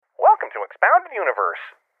Expounded Universe,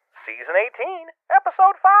 Season 18,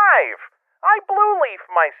 Episode 5. I Blue Leaf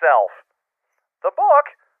Myself. The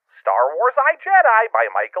book, Star Wars I Jedi by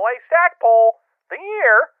Michael A. Stackpole. The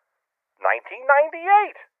year,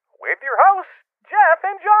 1998. With your hosts, Jeff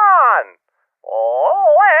and John.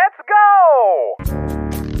 Let's go!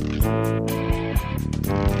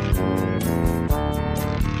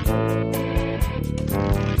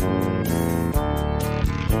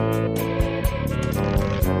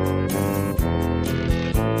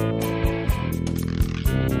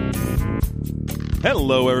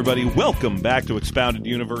 Hello, everybody. Welcome back to Expounded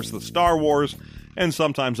Universe, the Star Wars, and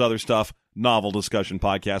sometimes other stuff, novel discussion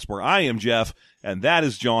podcast, where I am Jeff, and that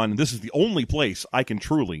is John. This is the only place I can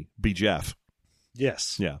truly be Jeff.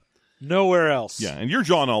 Yes. Yeah. Nowhere else. Yeah, and you're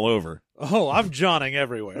John all over. Oh, I'm Johning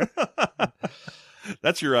everywhere.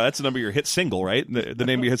 That's the number of your hit single, right? The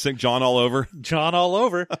name of your hit single, John All Over? John all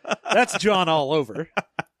over. That's John all over.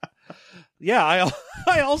 Yeah,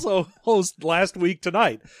 I also host Last Week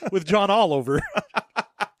Tonight with John all over.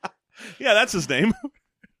 Yeah, that's his name.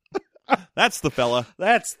 That's the fella.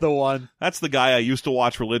 That's the one. That's the guy I used to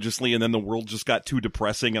watch religiously, and then the world just got too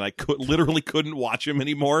depressing, and I literally couldn't watch him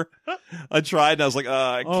anymore. I tried, and I was like,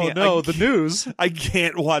 I can't. Oh, no, the news. I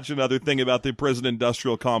can't watch another thing about the prison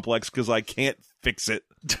industrial complex because I can't fix it.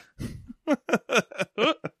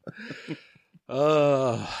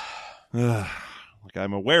 Like,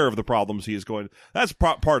 I'm aware of the problems he is going. That's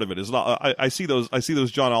part of it. Is not. I see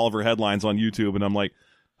those John Oliver headlines on YouTube, and I'm like,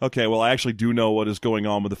 okay, well, I actually do know what is going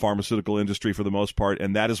on with the pharmaceutical industry for the most part,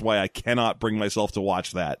 and that is why I cannot bring myself to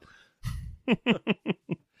watch that.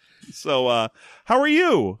 So, how are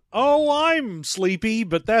you? Oh, I'm sleepy,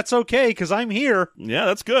 but that's okay because I'm here. Yeah,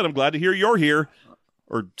 that's good. I'm glad to hear you're here.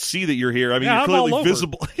 Or see that you're here. I mean, yeah, you're clearly all over.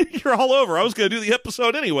 visible. You're all over. I was going to do the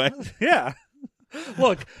episode anyway. Yeah.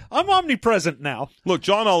 Look, I'm omnipresent now. Look,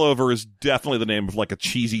 John All Over is definitely the name of like a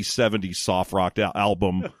cheesy 70s soft rock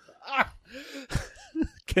album.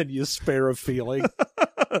 Can you spare a feeling?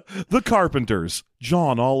 The Carpenters,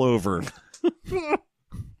 John All Over.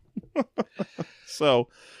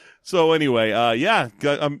 So anyway, yeah,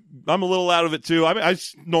 I'm a little out of it too. I mean,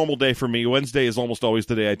 it's a normal day for me. Wednesday is almost always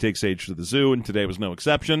the day I take Sage to the zoo, and today was no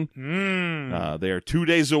exception. They are 2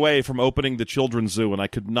 days away from opening the children's zoo, and I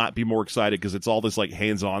could not be more excited because it's all this like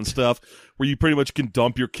hands-on stuff where you pretty much can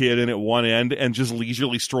dump your kid in at one end and just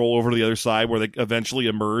leisurely stroll over to the other side where they eventually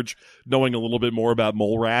emerge, knowing a little bit more about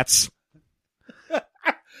mole rats.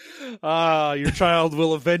 Your child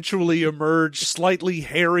will eventually emerge slightly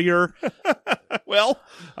hairier. Well,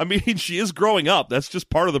 I mean, she is growing up. That's just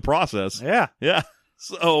part of the process. Yeah. Yeah.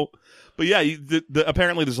 So, but yeah,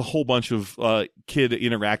 apparently there's a whole bunch of kid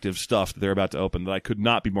interactive stuff that they're about to open that I could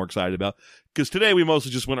not be more excited about. Because today we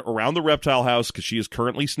mostly just went around the reptile house because she is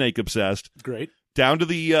currently snake obsessed. Great. Down to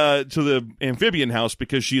the amphibian house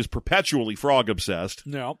because she is perpetually frog obsessed.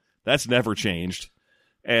 No. That's never changed.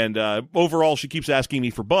 And overall, she keeps asking me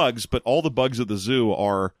for bugs, but all the bugs at the zoo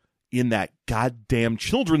are in that goddamn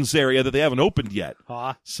children's area that they haven't opened yet.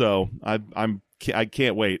 So I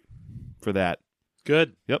can't wait for that.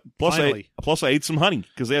 Good. Yep. Finally. Plus I ate some honey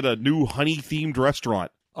because they had a new honey themed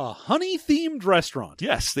restaurant. A honey themed restaurant.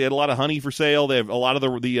 Yes, they had a lot of honey for sale. They have a lot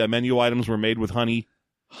of the menu items were made with honey.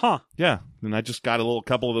 Huh. Yeah, and I just got a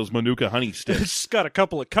couple of those Manuka honey sticks. Just got a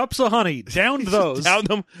couple of cups of honey. Downed those. Down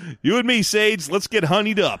them. You and me, Sage. Let's get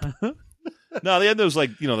honeyed up. No, they had those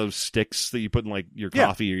those sticks that you put in like your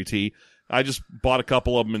coffee or your tea. I just bought a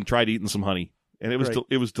couple of them and tried eating some honey, and it was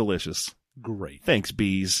it was delicious. Great. Thanks,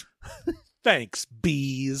 bees. Thanks,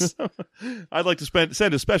 bees. I'd like to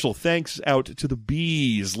send a special thanks out to the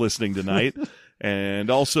bees listening tonight, and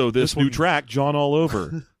also this new track, John All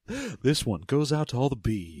Over. This one goes out to all the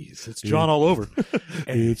bees. It's John All Over.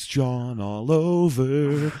 It's John All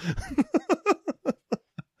Over.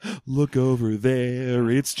 Look over there,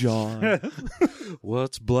 it's John.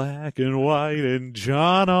 What's black and white and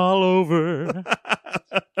John All Over?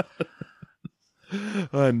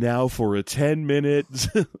 Now for a 10-minute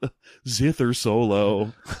zither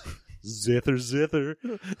solo. Zither, zither.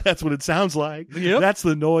 That's what it sounds like. Yep. That's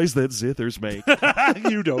the noise that zithers make.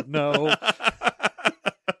 You don't know.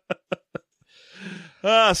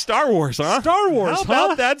 Star Wars, huh? Star Wars, How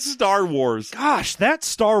about that Star Wars? Gosh, that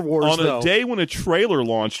Star Wars, On though. a day when a trailer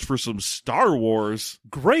launched for some Star Wars.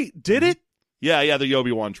 Great. Did it? Yeah, the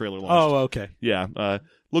Obi-Wan trailer launched. Oh, okay. Yeah,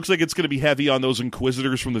 looks like it's going to be heavy on those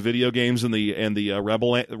Inquisitors from the video games and the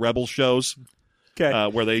Rebel shows. Okay.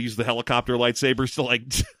 Where they use the helicopter lightsabers to like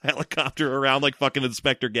helicopter around like fucking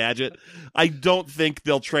Inspector Gadget. I don't think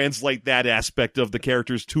they'll translate that aspect of the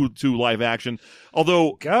characters to live action.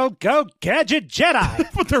 Although Go Gadget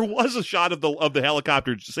Jedi. but there was a shot of the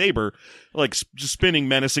helicopter saber like just spinning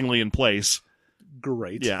menacingly in place.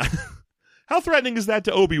 Great. Yeah. How threatening is that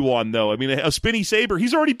to Obi-Wan though? I mean, a spinny saber,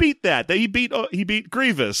 he's already beat that. He beat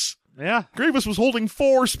Grievous. Yeah. Grievous was holding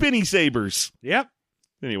 4 spinny sabers. Yep.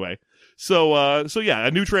 Anyway. So yeah,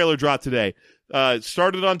 a new trailer dropped today.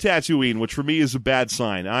 Started on Tatooine, which for me is a bad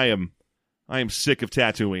sign. I am sick of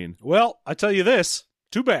Tatooine. Well, I tell you this,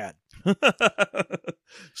 too bad.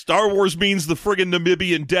 Star Wars means the friggin'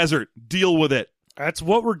 Namibian desert. Deal with it. That's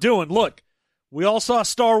what we're doing. Look, we all saw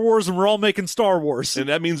Star Wars and we're all making Star Wars. And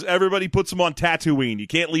that means everybody puts them on Tatooine. You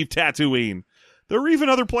can't leave Tatooine. There are even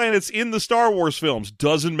other planets in the Star Wars films.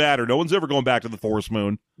 Doesn't matter. No one's ever going back to the Forest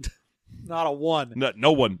Moon. Not a one.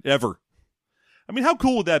 No one, ever. I mean, how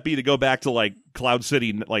cool would that be to go back to, like, Cloud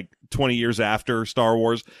City, like, 20 years after Star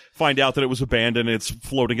Wars, find out that it was abandoned and it's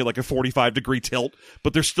floating at, like, a 45-degree tilt,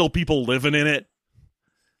 but there's still people living in it?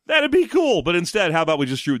 That'd be cool. But instead, how about we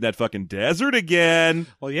just shoot in that fucking desert again?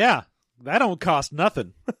 Well, yeah, that don't cost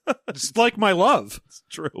nothing. It's like my love. It's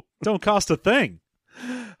true. Don't cost a thing.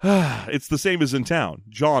 It's the same as in town.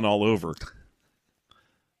 John all over.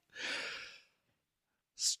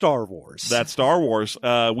 Star Wars. That's Star Wars.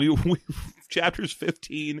 We chapters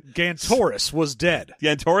 15. Gantoris was dead.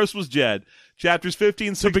 Gantoris was dead. Chapters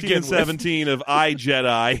 15, 16, begin and 17 of I,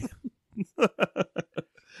 Jedi.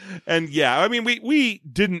 And yeah, I mean, we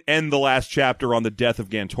didn't end the last chapter on the death of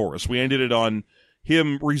Gantoris. We ended it on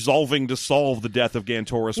him resolving to solve the death of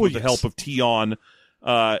Gantoris with the help of Tion,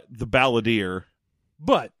 the Balladeer.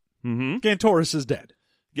 But Gantoris is dead.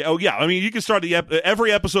 Yeah, oh yeah, I mean, you can start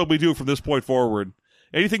every episode we do from this point forward.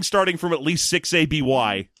 Anything starting from at least 6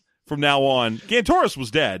 ABY from now on. Gantoris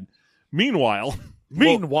was dead. Meanwhile,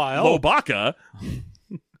 Lobaka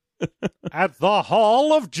at the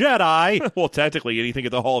Hall of Jedi. Well, technically, anything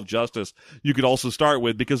at the Hall of Justice you could also start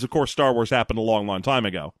with because, of course, Star Wars happened a long, long time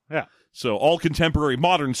ago. Yeah. So all contemporary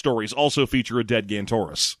modern stories also feature a dead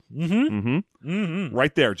Gantoris.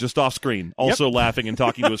 Right there, just off screen. Also laughing and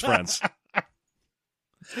talking to his friends.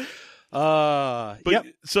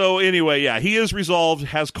 So anyway, yeah, he is resolved,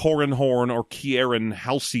 has Corran Horn or Kieran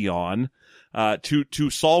Halcyon to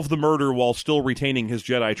solve the murder while still retaining his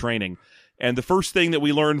Jedi training. And the first thing that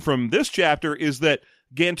we learn from this chapter is that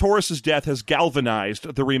Gantoris' death has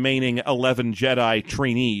galvanized the remaining 11 Jedi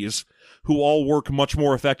trainees, who all work much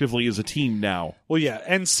more effectively as a team now. Well, yeah,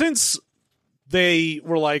 and since they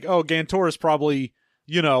were like, oh, Gantoris probably,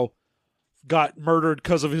 got murdered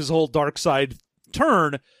because of his whole dark side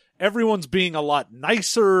turn, everyone's being a lot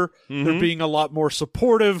nicer. They're being a lot more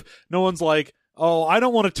supportive. No one's like, oh, I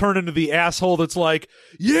don't want to turn into the asshole that's like,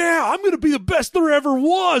 yeah, I'm going to be the best there ever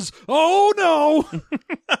was. Oh, no.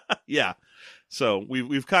 Yeah. So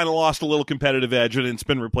we've kind of lost a little competitive edge, and it's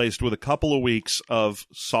been replaced with a couple of weeks of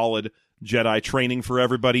solid Jedi training for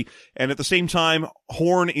everybody. And at the same time,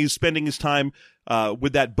 Horn is spending his time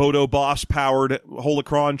with that Bodo Boss-powered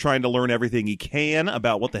holocron, trying to learn everything he can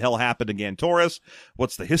about what the hell happened to Gantoris,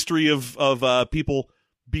 what's the history of people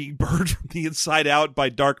being burned from the inside out by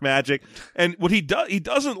dark magic. And what he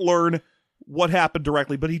doesn't learn what happened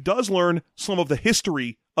directly, but he does learn some of the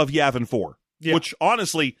history of Yavin 4, which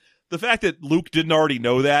honestly, the fact that Luke didn't already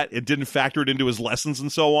know that, it didn't factor it into his lessons and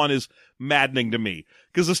so on, is maddening to me.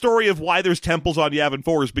 Because the story of why there's temples on Yavin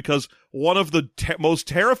 4 is because one of the most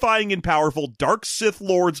terrifying and powerful dark Sith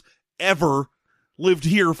lords ever lived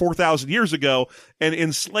here 4,000 years ago and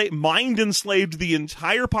enslaved the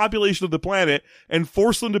entire population of the planet and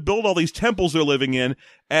forced them to build all these temples they're living in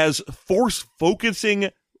as force-focusing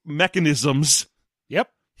mechanisms. Yep.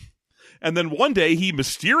 And then one day he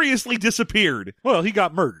mysteriously disappeared. Well, he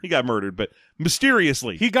got murdered. He got murdered, but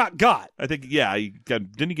mysteriously. He got. I think, yeah,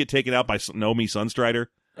 didn't he get taken out by Naomi Sunstrider?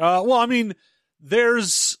 Well, I mean,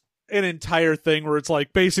 there's an entire thing where it's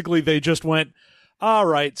like, basically they just went, all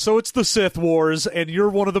right, so it's the Sith Wars, and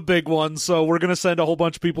you're one of the big ones, so we're going to send a whole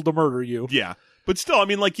bunch of people to murder you. Yeah. But still, I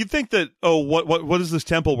mean, like, you'd think that, oh, what is this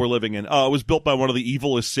temple we're living in? Oh, it was built by one of the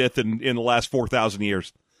evilest Sith in the last 4,000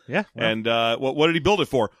 years. Yeah. Well. And what did he build it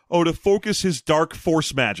for? Oh, to focus his dark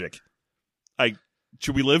force magic.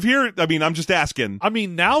 Should we live here? I mean, I'm just asking. I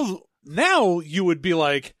mean, now you would be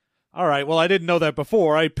like, all right, well, I didn't know that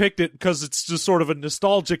before. I picked it because it's just sort of a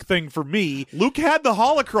nostalgic thing for me. Luke had the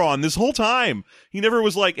holocron this whole time. He never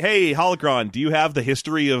was like, hey, holocron, do you have the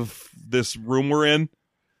history of this room we're in?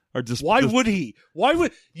 Or just Why would he? Why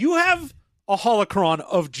would you have a holocron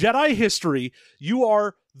of Jedi history? You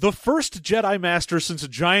are the first Jedi Master since a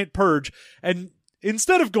giant purge, and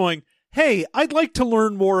instead of going, hey, I'd like to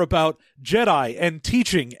learn more about Jedi and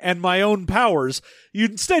teaching and my own powers,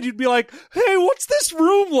 you'd be like, hey, what's this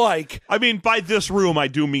room like? I mean, by this room, I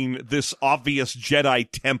do mean this obvious Jedi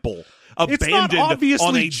temple It's not abandoned obviously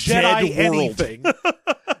on a Jedi dead world. anything.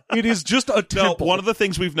 It is just a No, temple. one of the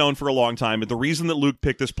things we've known for a long time, and the reason that Luke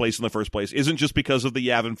picked this place in the first place isn't just because of the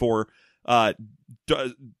Yavin 4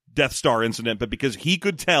 Death Star incident, but because he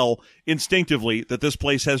could tell instinctively that this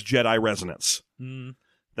place has Jedi resonance.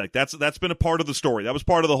 Like that's been a part of the story. That was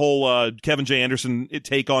part of the whole Kevin J. Anderson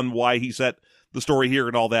take on why he set the story here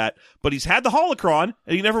and all that. But he's had the holocron,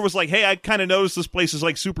 and he never was like, hey, I kind of noticed this place is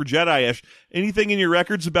like super Jedi-ish. Anything in your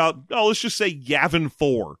records about, let's just say Yavin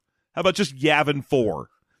 4. How about just Yavin 4?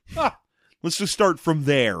 Let's just start from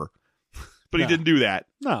there. But he didn't do that.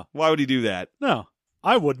 No. Why would he do that? No,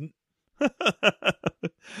 I wouldn't.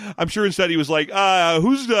 I'm sure instead he was like, who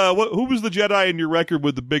was the Jedi in your record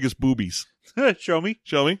with the biggest boobies? Show me.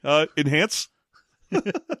 Show me. Enhance?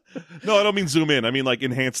 No, I don't mean zoom in. I mean like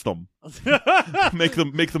enhance them. Make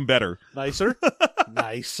them better. Nicer.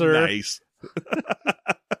 Nicer. Nice.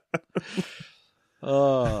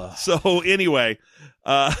 So anyway,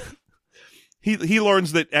 he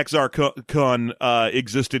learns that Exar Kun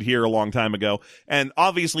existed here a long time ago, and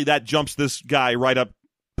obviously that jumps this guy right up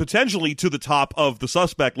potentially to the top of the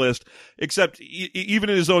suspect list, except even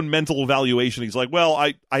in his own mental evaluation, he's like, well,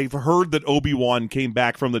 I've heard that Obi-Wan came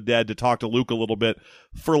back from the dead to talk to Luke a little bit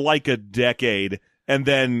for like a decade, and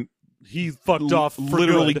then he fucked off for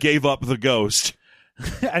literally good. gave up the ghost.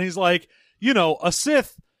 And he's like, a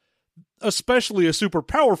Sith, especially a super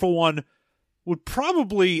powerful one, would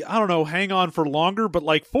probably, I don't know, hang on for longer, but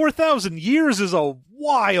like 4,000 years is a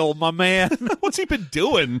while, my man. What's he been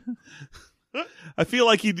doing? I feel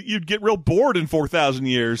like you'd get real bored in 4,000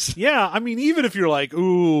 years. Yeah, I mean, even if you're like,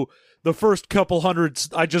 ooh, the first couple hundreds,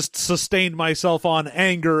 I just sustained myself on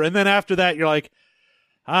anger, and then after that, you're like,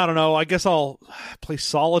 I don't know, I guess I'll play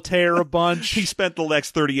solitaire a bunch. He spent the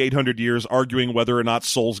next 3,800 years arguing whether or not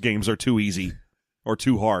Souls games are too easy or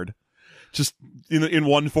too hard. Just in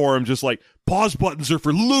one forum, just like, pause buttons are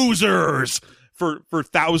for losers for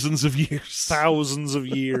thousands of years. Thousands of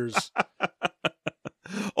years.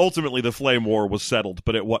 Ultimately, the Flame War was settled,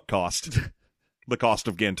 but at what cost? The cost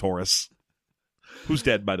of Gantoris. Who's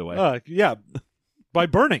dead, by the way. Yeah, by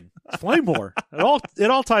burning. Flame War. It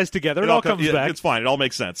all ties together. It all comes back. It's fine. It all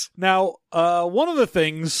makes sense. Now, one of the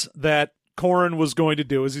things that Corran was going to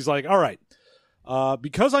do is he's like, all right,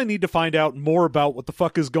 because I need to find out more about what the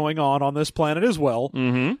fuck is going on this planet as well,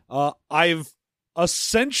 I've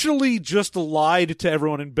essentially just lied to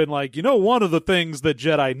everyone and been like, one of the things that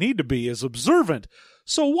Jedi need to be is observant.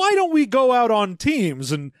 So why don't we go out on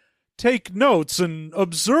teams and take notes and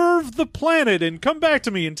observe the planet and come back to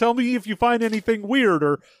me and tell me if you find anything weird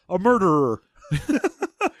or a murderer.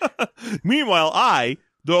 Meanwhile, I,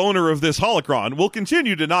 the owner of this holocron, will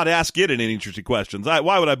continue to not ask it any interesting questions.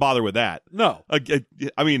 Why would I bother with that? No.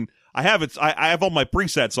 I mean, I have all my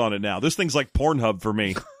presets on it now. This thing's like Pornhub for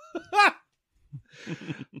me.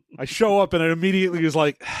 I show up and it immediately is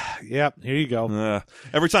like, yep, here you go.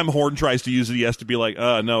 Every time Horn tries to use it, he has to be like,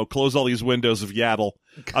 no, close all these windows of Yaddle.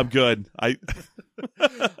 I'm good. I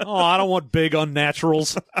don't want big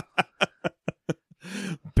unnaturals.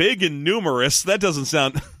 Big and numerous? That doesn't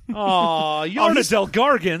sound... Aw, Yarna Del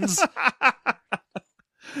Gargans.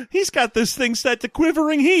 He's got this thing set to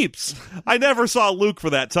quivering heaps. I never saw Luke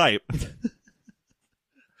for that type.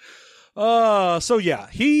 So yeah,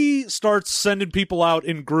 he starts sending people out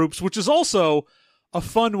in groups, which is also a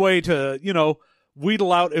fun way to,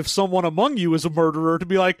 wheedle out if someone among you is a murderer, to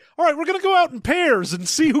be like, all right, we're going to go out in pairs and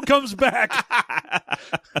see who comes back.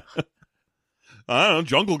 I don't know,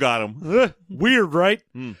 Jungle got him. Weird, right?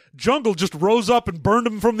 Jungle just rose up and burned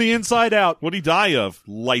him from the inside out. What'd he die of?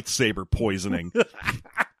 Lightsaber poisoning.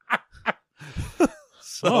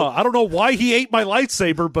 I don't know why he ate my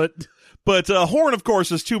lightsaber, but... But Horn, of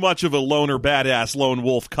course, is too much of a loner, badass, lone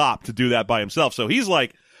wolf cop to do that by himself. So he's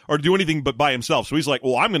like, or do anything but by himself. So he's like,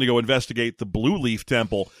 well, I'm going to go investigate the Blue Leaf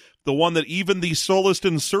Temple, the one that even the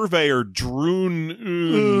Solistan surveyor Droon,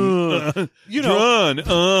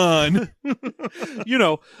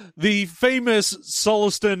 the famous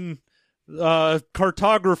Solistan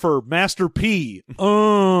cartographer, Master P.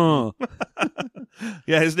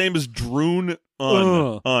 Yeah, his name is Droon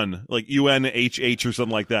like UNHH or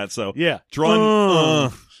something like that. So yeah, Drun.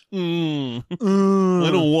 I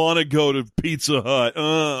don't want to go to Pizza Hut.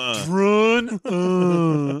 Drun.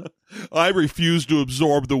 I refuse to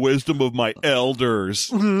absorb the wisdom of my elders.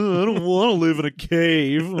 I don't want to live in a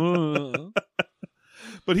cave.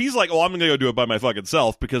 But he's like, oh, I'm going to go do it by my fucking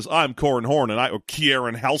self because I'm Corran Horn or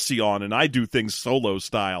Kieran Halcyon and I do things solo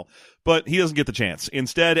style. But he doesn't get the chance.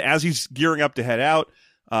 Instead, as he's gearing up to head out,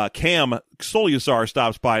 Cam Solusar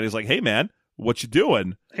stops by and is like, hey, man, what you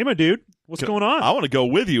doing? Hey, my dude, what's going on? I want to go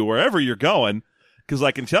with you wherever you're going because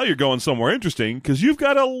I can tell you're going somewhere interesting because you've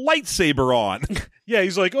got a lightsaber on. Yeah,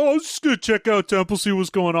 he's like, oh, I'm just going to check out Temple, see what's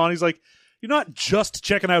going on. He's like, you're not just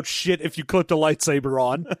checking out shit if you clipped a lightsaber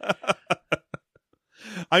on.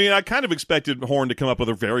 I mean, I kind of expected Horn to come up with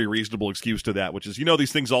a very reasonable excuse to that, which is,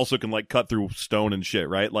 these things also can, like, cut through stone and shit,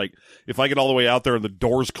 right? Like, if I get all the way out there and the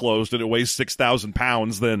door's closed and it weighs 6,000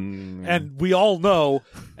 pounds, then... And we all know,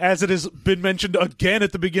 as it has been mentioned again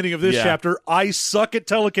at the beginning of this chapter, I suck at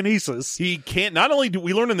telekinesis. He can't... Not only do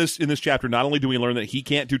we learn in this chapter, not only do we learn that he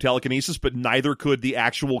can't do telekinesis, but neither could the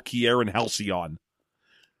actual Kieran Halcyon.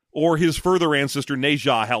 Or his further ancestor,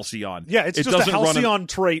 Nejah Halcyon. Yeah, it's just a Halcyon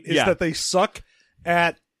trait is that they suck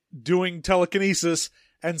at doing telekinesis,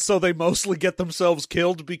 and so they mostly get themselves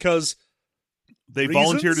killed because they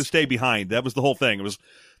volunteer to stay behind. That was the whole thing. It was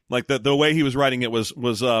like the way he was writing it was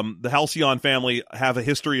the Halcyon family have a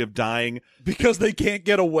history of dying because they can't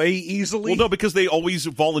get away easily. Well, no, because they always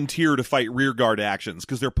volunteer to fight rearguard actions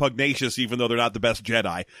because they're pugnacious, even though they're not the best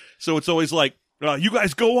Jedi. So it's always like, you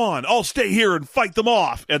guys go on. I'll stay here and fight them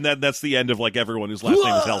off. And then that's the end of like everyone whose last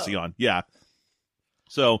name is Halcyon. Yeah.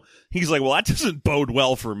 So he's like, well, that doesn't bode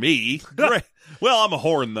well for me. Great. Well, I'm a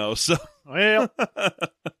Horn, though, so. Well.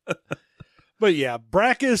 But yeah,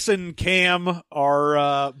 Brackus and Cam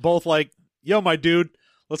are both like, yo, my dude,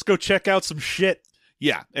 let's go check out some shit.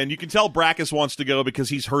 Yeah, and you can tell Brackus wants to go because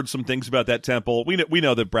he's heard some things about that temple. We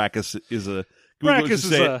know that Brackus is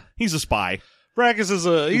he's a spy. Brackus is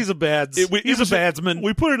he's a badsman.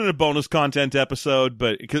 We put it in a bonus content episode,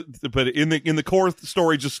 but in the core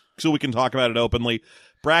story, just so we can talk about it openly,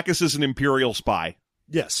 Brackus is an Imperial spy.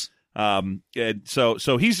 Yes. And so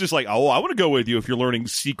he's just like, oh, I want to go with you if you're learning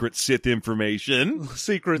secret Sith information.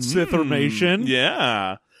 Secret Sith information.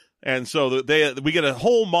 Yeah. And so we get a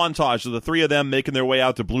whole montage of the three of them making their way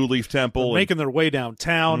out to Blue Leaf Temple. Making their way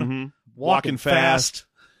downtown. Walking fast.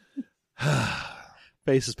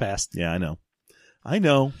 Faces past. Yeah, I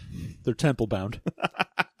know. They're temple bound.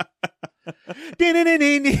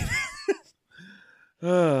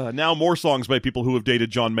 Now more songs by people who have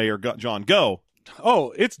dated John Mayer. John, go.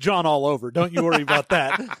 Oh, it's John all over. Don't you worry about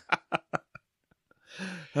that.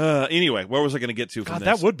 Anyway, where was I going to get to from God,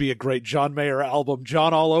 this? that would be a great John Mayer album.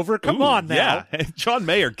 John all over. Come on now. Yeah, John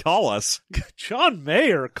Mayer, call us. John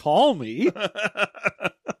Mayer, call me.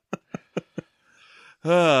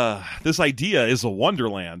 This idea is a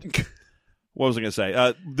wonderland. What was I going to say?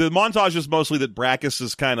 The montage is mostly that Brackus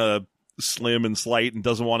is kind of slim and slight and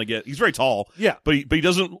doesn't want to get. He's very tall. Yeah, but he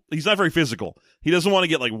doesn't. He's not very physical. He doesn't want to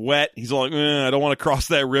get like wet. He's like, I don't want to cross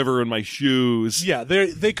that river in my shoes. Yeah,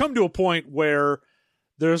 they come to a point where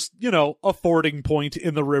there's a fording point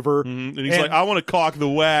in the river, and he's like, I want to caulk the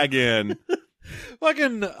wagon.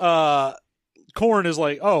 Fucking Corran is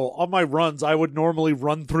like, oh, on my runs, I would normally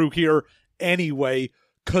run through here anyway,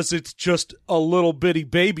 because it's just a little bitty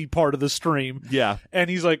baby part of the stream. Yeah. And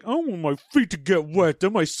he's like, I don't want my feet to get wet.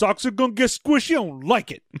 Then my socks are going to get squishy. I don't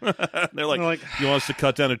like it. They're like, you want us to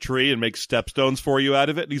cut down a tree and make stepstones for you out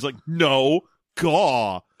of it? And he's like, no,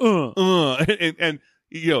 gaw. And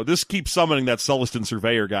this keeps summoning that Sullustan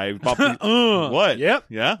surveyor guy. What? Yep.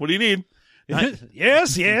 Yeah? What do you need?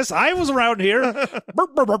 Yes, I was around here. Yeah,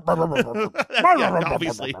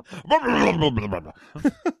 obviously.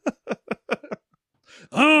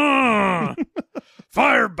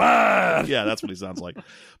 Fire bad. Yeah, that's what he sounds like.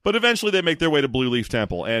 But eventually they make their way to Blue Leaf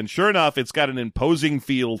Temple, and sure enough, it's got an imposing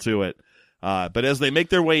feel to it. But as they make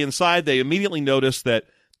their way inside, they immediately notice that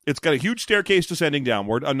it's got a huge staircase descending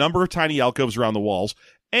downward, a number of tiny alcoves around the walls,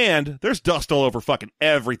 and there's dust all over fucking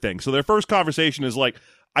everything. So their first conversation is like,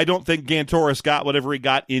 I don't think Gantoris got whatever he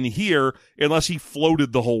got in here unless he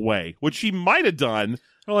floated the whole way, which he might have done.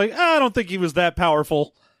 They're like, I don't think he was that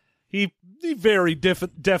powerful. He very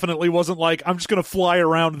definitely wasn't like, I'm just going to fly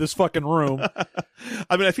around this fucking room.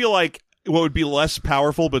 I mean, I feel like what would be less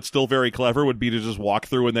powerful but still very clever would be to just walk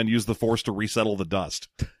through and then use the Force to resettle the dust.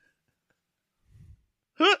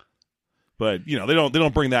 But, they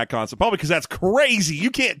don't bring that concept. Probably because that's crazy. You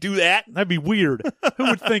can't do that. That'd be weird. Who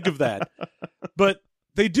would think of that? But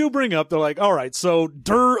they do bring up, they're like, all right, so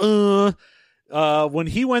when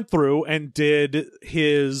he went through and did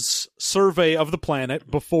his survey of the planet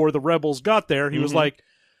before the rebels got there, he was like,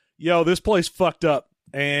 yo, this place fucked up.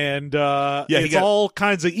 And it's all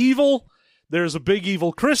kinds of evil. There's a big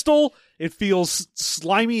evil crystal. It feels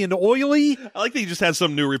slimy and oily. I like that he just had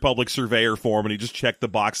some New Republic surveyor form and he just checked the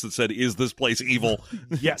box that said, "Is this place evil?"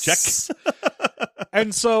 Yes. Check.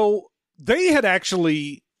 And so they had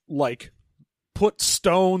actually, like, put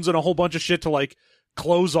stones and a whole bunch of shit to, like,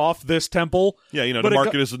 close off this temple. Yeah, But to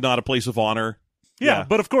mark it as not a place of honor. Yeah,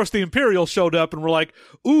 but of course the Imperials showed up and were like,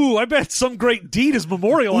 "Ooh, I bet some great deed is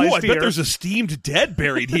memorialized Ooh, I here." bet there's a steamed dead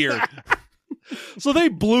buried here. So they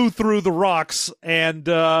blew through the rocks and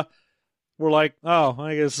were like, "Oh,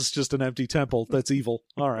 I guess it's just an empty temple. That's evil.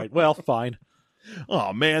 All right, well, fine."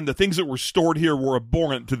 Oh, man, the things that were stored here were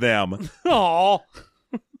abhorrent to them. Aw.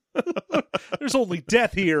 There's only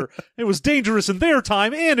death here. It was dangerous in their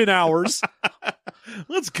time and in ours.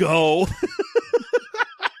 Let's go.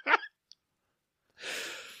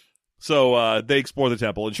 So they explore the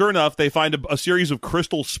temple, and sure enough, they find a series of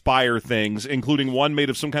crystal spire things, including one made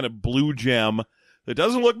of some kind of blue gem that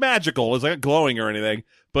doesn't look magical. It's not glowing or anything,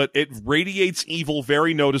 but it radiates evil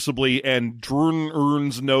very noticeably, and Drun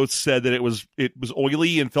Urn's notes said that it was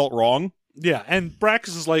oily and felt wrong. Yeah, and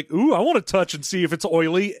Brackus is like, "Ooh, I want to touch and see if it's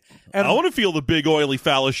oily." And I want to feel the big oily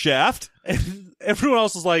phallus shaft. And everyone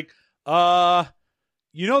else is like,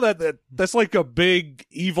 you know that's like a big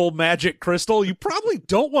evil magic crystal. You probably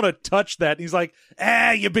don't want to touch that." And he's like,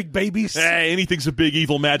 "You big babies." Hey, anything's a big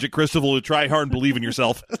evil magic crystal to try hard and believe in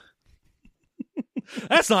yourself.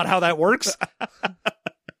 That's not how that works.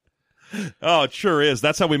 Oh, it sure is.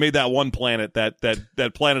 That's how we made that one planet,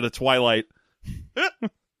 that planet of Twilight.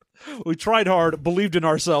 We tried hard, believed in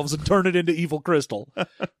ourselves, and turned it into evil crystal.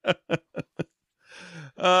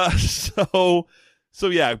 So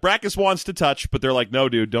yeah, Brackus wants to touch, but they're like, "No,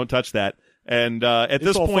 dude, don't touch that." And at It's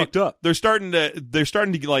this all point, fucked up. they're starting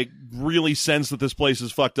to like really sense that this place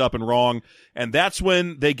is fucked up and wrong, and that's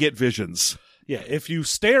when they get visions. Yeah, if you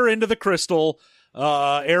stare into the crystal,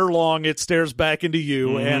 ere long it stares back into you,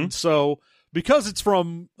 Mhm. and so because it's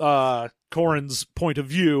from Corrin's point of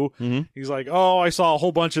view, he's like, "Oh, I saw a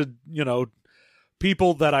whole bunch of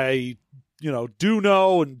people that I do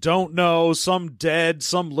know and don't know, some dead,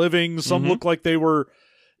 some living, some look like they were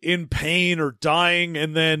in pain or dying,"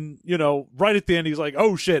 and then right at the end he's like,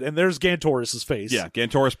 "Oh shit," and there's Gantoris' face. Yeah,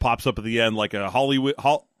 Gantoris pops up at the end like a Halloween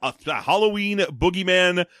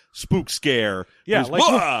boogeyman spook scare. Yeah, He's, like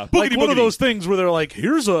one boogity. of those things where they're like,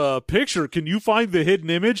 "Here's a picture. Can you find the hidden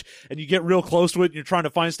image?" And you get real close to it and you're trying to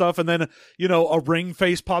find stuff, and then a ring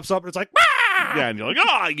face pops up and it's like, "Ah!" Yeah, and you're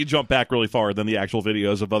like, you jump back really far than the actual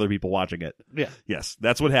videos of other people watching it. Yeah. Yes,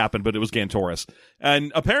 that's what happened, but it was Gantoris. And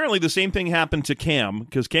apparently the same thing happened to Cam,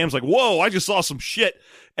 because Cam's like, "Whoa, I just saw some shit."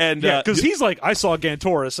 And Yeah, because he's like, "I saw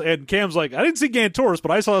Gantoris," and Cam's like, "I didn't see Gantoris,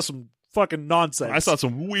 but I saw some fucking nonsense. I saw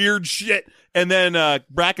some weird shit." And then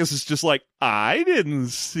Brackus is just like, "I didn't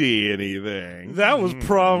see anything. That was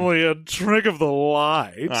probably a trick of the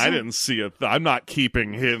light." I didn't see it. I'm not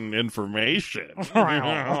keeping hidden information."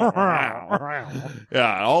 Yeah,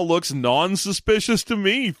 it all looks non-suspicious to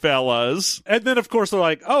me, fellas. And then, of course, they're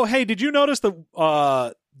like, "Oh, hey, did you notice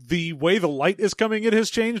that the way the light is coming in has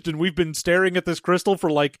changed, and we've been staring at this crystal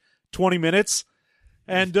for like 20 minutes?"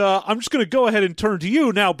 And I'm just going to go ahead and turn to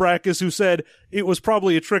you now, Brackus, who said it was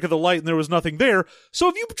probably a trick of the light and there was nothing there. So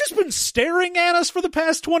have you just been staring at us for the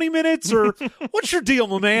past 20 minutes? Or what's your deal,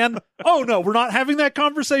 my man? Oh, no, we're not having that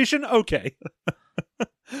conversation? Okay.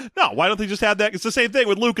 No, why don't they just have that? It's the same thing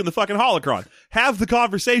with Luke and the fucking holocron. Have the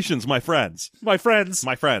conversations, my friends. My friends.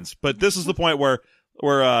 But this is the point where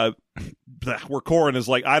Corrin is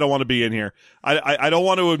like, "I don't want to be in here. I don't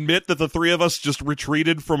want to admit that the three of us just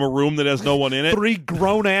retreated from a room that has no one in it." Three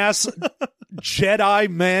grown-ass Jedi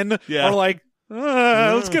men are like,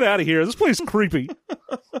 "Let's get out of here. This place is creepy."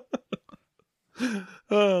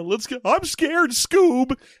 Let's go. I'm scared,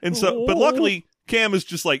 Scoob. And so, but luckily, Cam is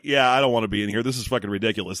just like, "Yeah, I don't want to be in here. This is fucking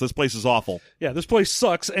ridiculous. This place is awful." Yeah, this place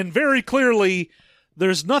sucks. And very clearly,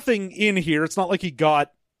 there's nothing in here. It's not like he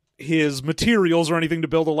got his materials or anything to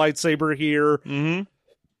build a lightsaber here. Mm-hmm.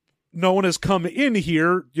 No one has come in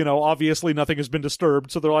here. Obviously nothing has been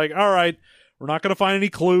disturbed. So they're like, "All right, we're not going to find any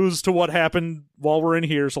clues to what happened while we're in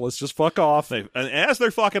here, so let's just fuck off." And as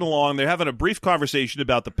they're fucking along, they're having a brief conversation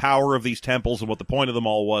about the power of these temples and what the point of them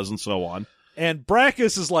all was and so on. And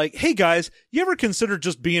Brackus is like, "Hey guys, you ever consider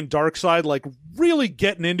just being dark side, like really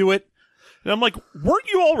getting into it?" And I'm like,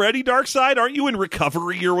 "Weren't you already dark side? Aren't you in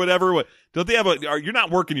recovery or whatever? What, don't they have you're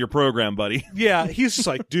not working your program, buddy." Yeah, he's just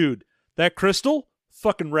like, "Dude, that crystal,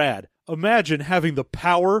 fucking rad. Imagine having the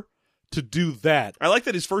power to do that." I like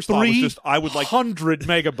that his first thought was just, "I would like 100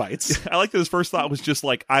 megabytes. I like that his first thought was just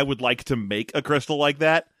like, "I would like to make a crystal like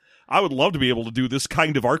that. I would love to be able to do this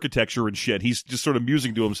kind of architecture and shit." He's just sort of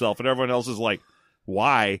musing to himself, and everyone else is like,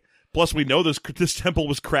 "Why?" Plus, we know this temple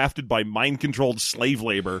was crafted by mind-controlled slave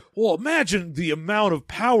labor. Well, imagine the amount of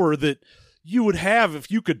power that you would have if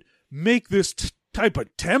you could make this type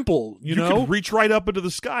of temple, you know? could reach right up into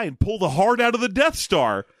the sky and pull the heart out of the Death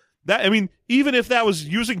Star. Even if that was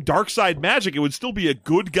using dark side magic, it would still be a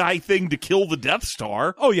good guy thing to kill the Death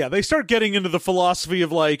Star. Oh, yeah, they start getting into the philosophy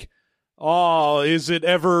of like, oh, is it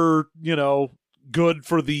ever, good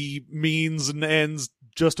for the means and ends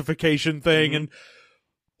justification thing? And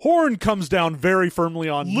Horn comes down very firmly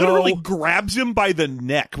on Literally no. grabs him by the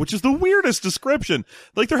neck, which is the weirdest description.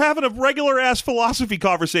 Like, they're having a regular-ass philosophy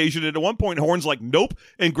conversation, and at one point, Horn's like, nope,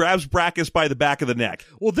 and grabs Brachus by the back of the neck.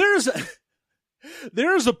 Well, there's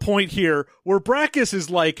a point here where Brachus is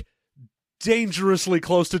like dangerously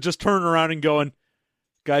close to just turning around and going,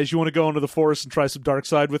 guys, you want to go into the forest and try some dark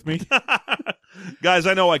side with me? Guys,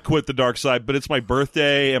 I know I quit the dark side, but it's my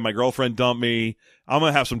birthday and my girlfriend dumped me. I'm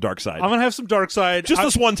going to have some dark side. I'm going to have some dark side. Just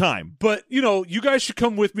this one time. But, you guys should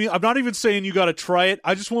come with me. I'm not even saying you got to try it.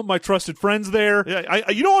 I just want my trusted friends there. Yeah,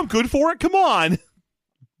 I'm good for it. Come on.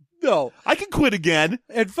 No. I can quit again.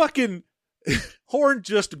 And fucking Horn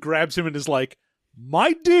just grabs him and is like,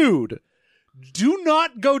 my dude, do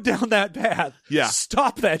not go down that path. Yeah.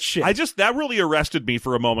 Stop that shit. That really arrested me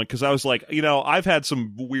for a moment because I was like, I've had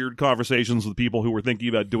some weird conversations with people who were thinking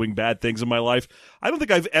about doing bad things in my life. I don't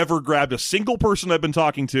think I've ever grabbed a single person I've been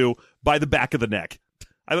talking to by the back of the neck.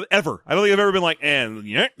 I don't think I've ever been like,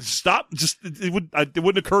 stop. Just, it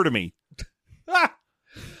wouldn't occur to me.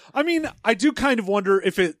 I mean, I do kind of wonder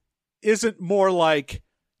if it isn't more like,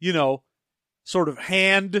 sort of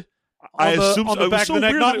hand on the back of the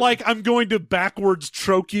neck. Not like I'm going to backwards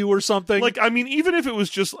choke you or something. Like, even if it was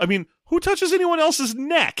just, who touches anyone else's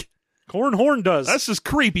neck? Horn does. That's just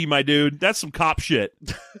creepy, my dude. That's some cop shit.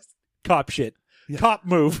 Cop shit. Yeah. Cop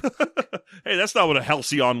move. Hey, that's not what a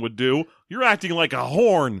Halcyon would do. You're acting like a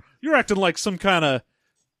Horn. You're acting like some kind of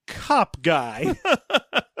cop guy.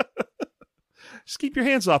 Just keep your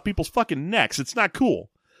hands off people's fucking necks. It's not cool.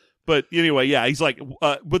 But anyway, yeah, he's like,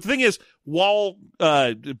 but the thing is, while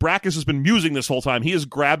Brachus has been musing this whole time, he has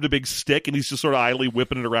grabbed a big stick and he's just sort of idly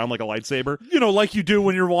whipping it around like a lightsaber. Like you do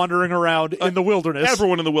when you're wandering around in the wilderness.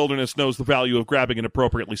 Everyone in the wilderness knows the value of grabbing an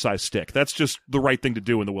appropriately sized stick. That's just the right thing to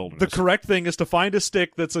do in the wilderness. The correct thing is to find a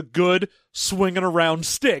stick that's a good swinging around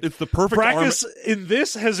stick. It's the perfect Brachus in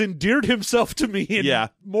this has endeared himself to me in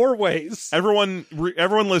more ways. Everyone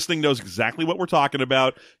listening knows exactly what we're talking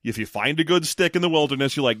about. If you find a good stick in the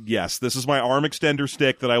wilderness, you're like, yes, this is my arm extender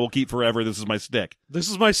stick that I will keep forever. This is my stick. This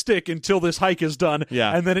is my stick until this hike is done,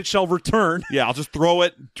 and then it shall return. Yeah, I'll just throw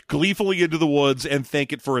it gleefully into the woods and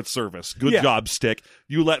thank it for its service. Good job, stick.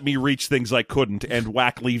 You let me reach things I couldn't and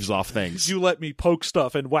whack leaves off things. You let me poke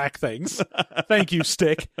stuff and whack things. Thank you,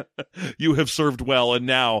 stick. You have served well, and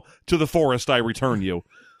now to the forest I return you.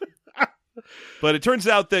 But it turns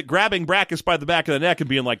out that grabbing Brachus by the back of the neck and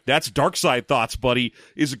being like, that's dark side thoughts, buddy,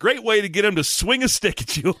 is a great way to get him to swing a stick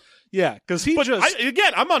at you. Yeah, because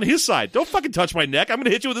I'm on his side. Don't fucking touch my neck. I'm going to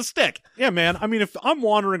hit you with a stick. Yeah, man. I mean, if I'm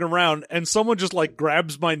wandering around and someone just like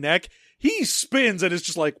grabs my neck, he spins and it's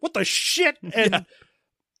just like, what the shit? And,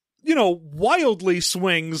 wildly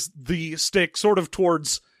swings the stick sort of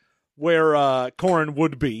towards where Corrin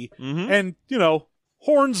would be. Mm-hmm. And,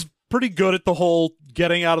 Horn's pretty good at the whole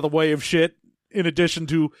getting out of the way of shit, in addition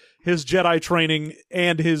to his Jedi training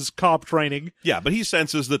and his cop training. Yeah, but he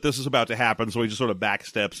senses that this is about to happen, so he just sort of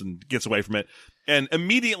backsteps and gets away from it. And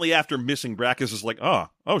immediately after missing, Brachus is like, oh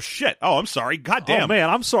shit. Oh, I'm sorry. God damn. Oh, man,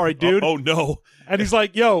 I'm sorry, dude. Oh, no. And he's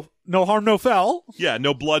like, yo, no harm, no foul. Yeah,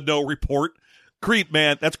 no blood, no report. Creep,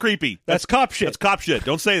 man. That's creepy. That's cop shit. That's cop shit.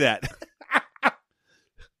 Don't say that.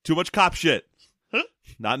 Too much cop shit.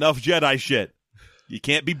 Not enough Jedi shit. You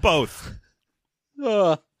can't be both.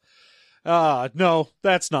 No,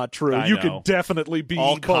 that's not true. I you know. could definitely be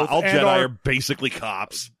all both. All Jedi are basically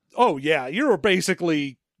cops. Oh, yeah. You're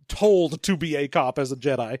basically told to be a cop as a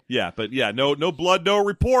Jedi. Yeah, but no blood, no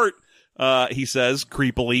report, he says,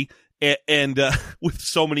 creepily, and with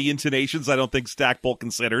so many intonations I don't think Stackpole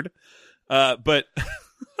considered. But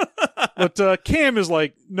Cam is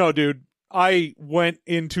like, no, dude, I went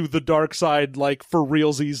into the dark side, like, for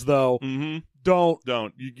realsies, though. Mm-hmm.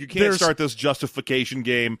 Don't. You can't start this justification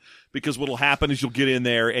game, because what'll happen is you'll get in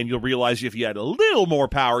there and you'll realize if you had a little more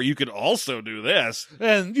power, you could also do this.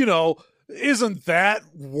 And, isn't that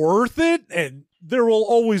worth it? And there will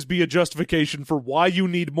always be a justification for why you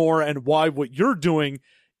need more and why what you're doing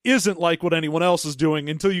isn't like what anyone else is doing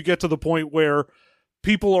until you get to the point where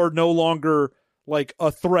people are no longer like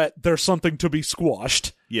a threat. There's something to be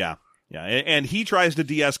squashed. Yeah. Yeah, and he tries to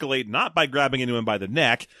de-escalate not by grabbing into him by the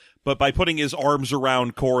neck, but by putting his arms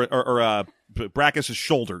around Brachus'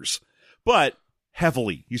 shoulders. But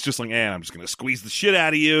heavily. He's just like, I'm just going to squeeze the shit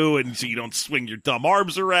out of you, and so you don't swing your dumb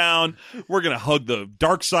arms around. We're going to hug the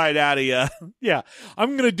dark side out of you. Yeah,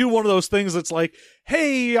 I'm going to do one of those things that's like,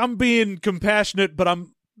 hey, I'm being compassionate, but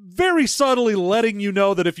I'm very subtly letting you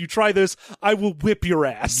know that if you try this, I will whip your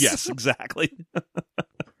ass. Yes, exactly.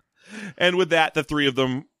 And with that, the three of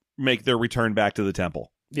them make their return back to the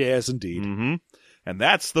temple. Yes, indeed. Mm-hmm. And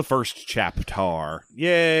that's the first chapter.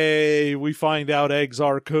 Yay, we find out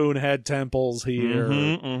Exar Kun had temples here.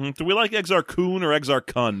 Mm-hmm, mm-hmm. Do we like Exar Kun or Exar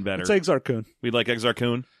Kun better? It's Exar Kun. We like Exar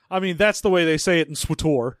Kun? I mean, that's the way they say it in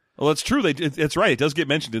SWTOR. Well, that's true. It's right. It does get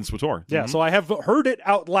mentioned in SWTOR. Yeah, so I have heard it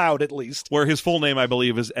out loud at least. Where his full name, I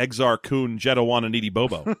believe, is Exar Kun Jedawana Needy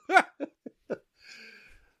Bobo.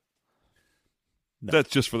 No.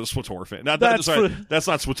 That's just for the SWTOR fan. That's not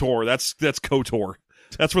SWTOR. That's KOTOR.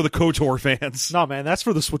 That's for the KOTOR fans. No, man, that's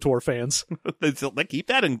for the SWTOR fans. They keep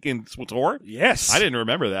that in SWTOR? Yes. I didn't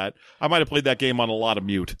remember that. I might have played that game on a lot of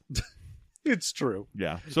mute. It's true.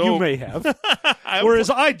 Yeah. So you may have. Whereas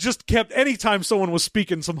I just kept, anytime someone was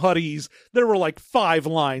speaking some Huttese, there were like 5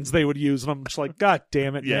 lines they would use, and I'm just like, God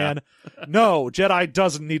damn it, man. No, Jedi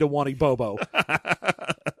doesn't need a Wani Bobo.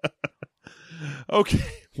 Okay.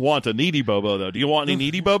 Want a needy Bobo, though. Do you want any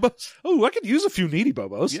needy Bobos? Oh, I could use a few needy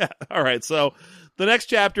Bobos. Yeah. All right. So the next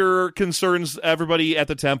chapter concerns everybody at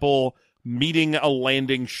the temple meeting a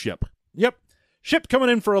landing ship. Yep. Ship coming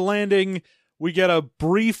in for a landing. We get a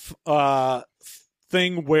brief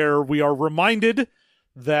thing where we are reminded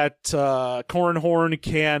that Corran Horn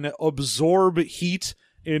can absorb heat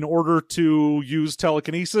in order to use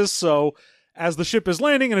telekinesis. So as the ship is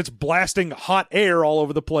landing and it's blasting hot air all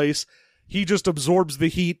over the place, he just absorbs the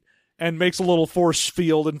heat and makes a little force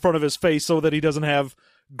field in front of his face so that he doesn't have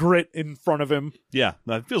grit in front of him. Yeah,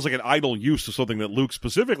 that feels like an idle use of something that Luke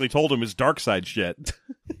specifically told him is dark side shit.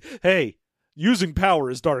 Hey, using power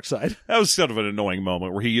is dark side. That was sort of an annoying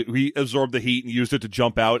moment where he absorbed the heat and used it to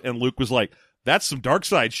jump out, and Luke was like, that's some dark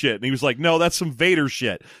side shit. And he was like, no, that's some Vader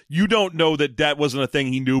shit. You don't know that wasn't a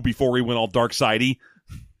thing he knew before he went all dark sidey.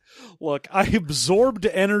 Look, I absorbed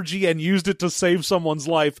energy and used it to save someone's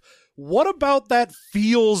life. What about that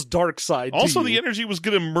feels dark side Also, to the you? energy was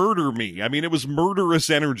going to murder me. I mean, it was murderous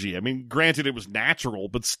energy. I mean, granted, it was natural,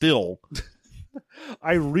 but still.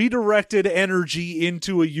 I redirected energy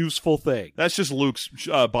into a useful thing. That's just Luke's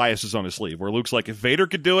biases on his sleeve, where Luke's like, if Vader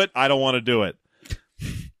could do it, I don't want to do it.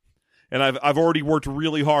 And I've already worked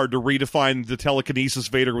really hard to redefine the telekinesis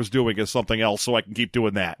Vader was doing as something else, so I can keep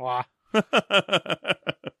doing that. Wow.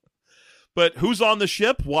 But who's on the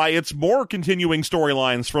ship? Why, it's more continuing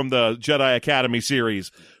storylines from the Jedi Academy series.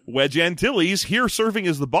 Wedge Antilles here serving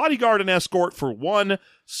as the bodyguard and escort for one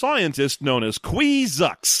scientist known as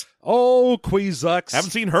Kwi-Zux. Oh, Kwi-Zux.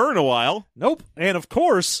 Haven't seen her in a while. Nope. And of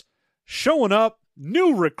course, showing up,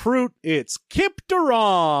 new recruit, it's Kip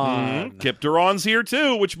Duran. Kip Duran's here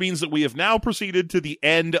too, which means that we have now proceeded to the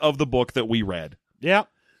end of the book that we read. Yeah.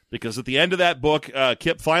 Because at the end of that book,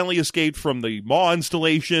 Kip finally escaped from the Maw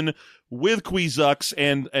installation with Kwi-Zux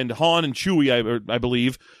and Han and Chewie, I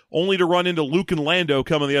believe, only to run into Luke and Lando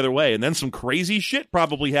coming the other way. And then some crazy shit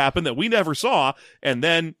probably happened that we never saw. And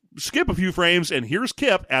then skip a few frames, and here's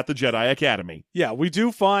Kip at the Jedi Academy. Yeah, we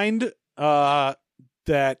do find that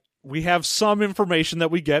we have some information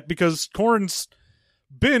that we get because Corran's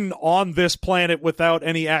been on this planet without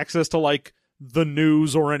any access to, like, the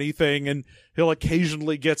news or anything, and he'll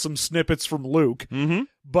occasionally get some snippets from Luke. Mm-hmm.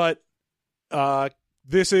 But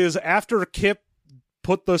this is after Kip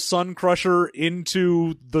put the Sun Crusher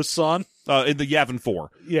into the sun. In the Yavin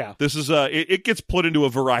 4. Yeah. This is, it gets put into a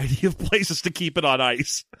variety of places to keep it on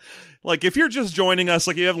ice. Like, if you're just joining us,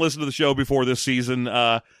 like you haven't listened to the show before this season,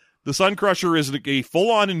 the Sun Crusher is a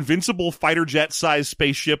full-on invincible fighter jet-sized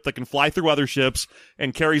spaceship that can fly through other ships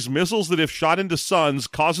and carries missiles that, if shot into suns,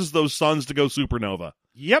 causes those suns to go supernova.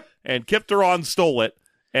 Yep. And Kip Duran stole it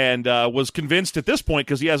and was convinced at this point,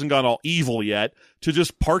 because he hasn't gone all evil yet, to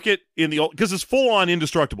just park it in the... Because it's full-on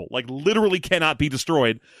indestructible. Like, literally cannot be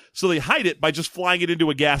destroyed. So they hide it by just flying it into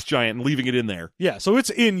a gas giant and leaving it in there. Yeah, so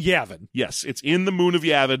it's in Yavin. Yes, it's in the moon of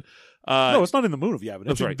Yavin. No, it's not in the moon of Yavin.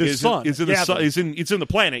 That's It's right. in the sun. It's in the sun. It's in the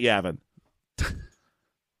planet Yavin.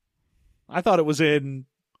 I thought it was in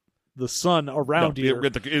the sun around here.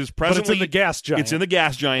 It is But presently, it's in the gas giant. It's in the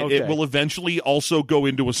gas giant. Okay. It will eventually also go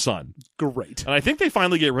into a sun. Great. And I think they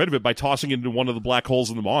finally get rid of it by tossing it into one of the black holes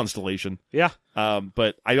in the Maw installation. Yeah.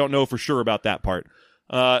 But I don't know for sure about that part.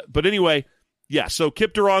 But anyway, yeah, so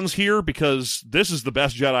Kip Duran's here because this is the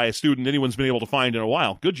best Jedi student anyone's been able to find in a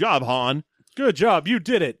while. Good job, Han. Good job. You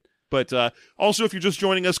did it. But also, if you're just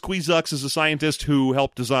joining us, Quizux is a scientist who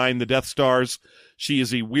helped design the Death Stars. She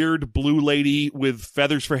is a weird blue lady with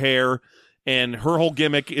feathers for hair, and her whole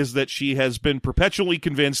gimmick is that she has been perpetually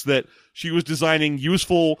convinced that she was designing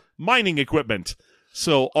useful mining equipment.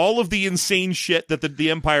 So all of the insane shit that the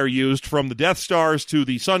Empire used, from the Death Stars to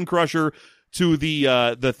the Sun Crusher to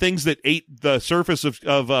the things that ate the surface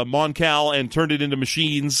of Mon Cal and turned it into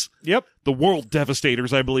machines. Yep. The World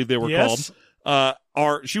Devastators, I believe they were called.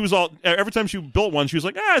 She was all, every time she built one, she was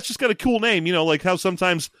like, it's just got a cool name, like how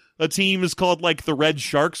sometimes a team is called like the Red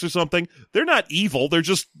Sharks or something. They're not evil,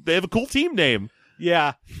 they have a cool team name.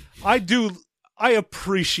 Yeah. I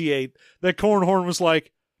appreciate that Cornhorn was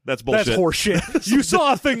like, that's bullshit. That's horseshit. You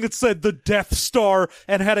saw a thing that said the Death Star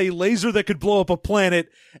and had a laser that could blow up a planet,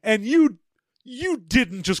 and you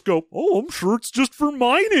didn't just go, I'm sure it's just for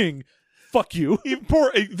mining. Fuck you.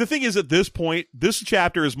 The thing is, at this point, this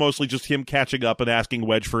chapter is mostly just him catching up and asking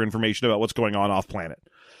Wedge for information about what's going on off planet.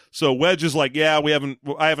 So Wedge is like, I haven't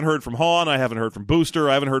heard from Han, I haven't heard from Booster,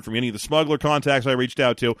 I haven't heard from any of the smuggler contacts I reached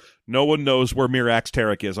out to. No one knows where Mirax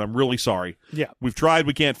Tarek is. I'm really sorry. Yeah. We've tried,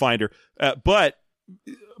 we can't find her. But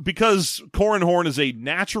because Cornhorn is a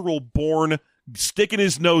natural-born, sticking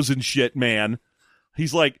his nose in shit man,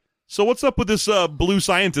 he's like, so what's up with this blue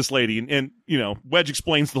scientist lady? And Wedge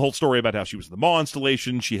explains the whole story about how she was in the Maw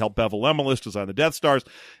installation, she helped Bevel Emilus design the Death Stars,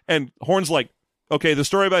 and Horn's like, okay, the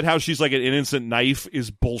story about how she's like an innocent knife is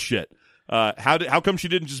bullshit. How come she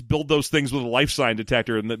didn't just build those things with a life sign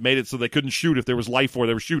detector and that made it so they couldn't shoot if there was life or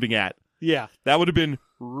they were shooting at? Yeah. That would have been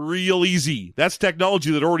real easy. That's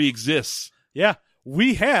technology that already exists. Yeah.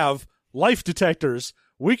 We have life detectors.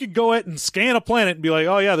 We could go out and scan a planet and be like,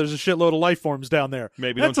 oh yeah, there's a shitload of life forms down there.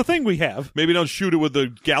 That's a thing we have. Maybe don't shoot it with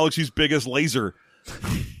the galaxy's biggest laser.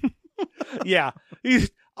 Yeah.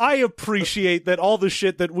 I appreciate that all the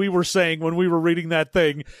shit that we were saying when we were reading that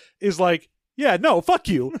thing is like, yeah, no, fuck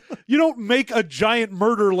you. You don't make a giant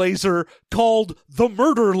murder laser called the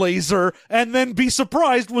murder laser and then be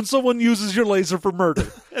surprised when someone uses your laser for murder.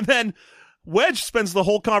 And then Wedge spends the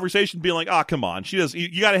whole conversation being like, come on. She does.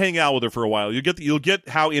 You got to hang out with her for a while. You'll get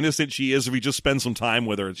how innocent she is if you just spend some time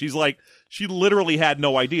with her. And she's like, she literally had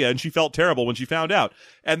no idea, and she felt terrible when she found out.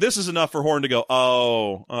 And this is enough for Horn to go,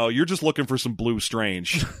 oh, you're just looking for some blue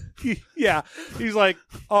strange. Yeah. He's like,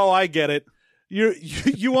 I get it.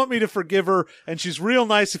 You want me to forgive her, and she's real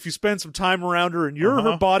nice if you spend some time around her, and you're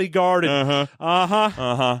her bodyguard. And,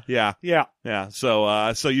 Yeah.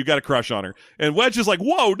 So you got a crush on her, and Wedge is like,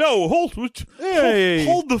 "Whoa, no, hold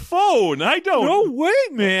the phone. I don't. No way,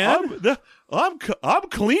 man. I'm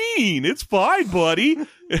clean. It's fine, buddy."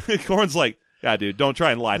 Corn's like, yeah, dude, don't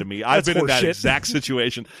try and lie to me. I've been in that exact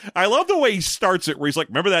situation. I love the way he starts it, where he's like,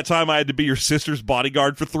 remember that time I had to be your sister's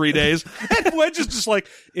bodyguard for 3 days? And Wedge is just like,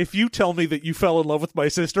 if you tell me that you fell in love with my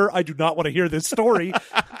sister, I do not want to hear this story.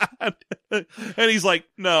 And he's like,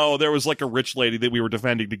 no, there was like a rich lady that we were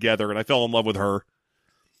defending together, and I fell in love with her.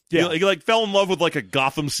 Yeah. He like fell in love with like a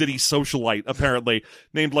Gotham City socialite, apparently,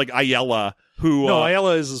 named like Ayala.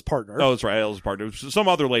 Ayala is his partner. Oh, that's right. Ayala's his partner. Some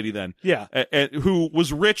other lady then. Yeah. Who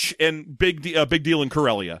was rich and big deal in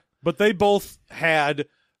Corellia. But they both had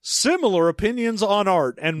similar opinions on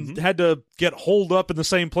art and had to get holed up in the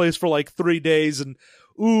same place for like 3 days. And,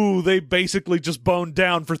 they basically just boned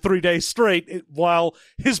down for 3 days straight while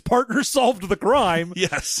his partner solved the crime.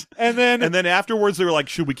 Yes. And then afterwards they were like,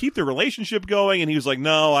 should we keep the relationship going? And he was like,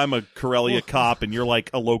 no, I'm a Corellia cop and you're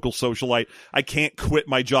like a local socialite. I can't quit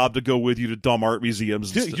my job to go with you to dumb art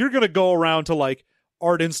museums. You're going to go around to like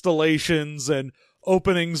art installations and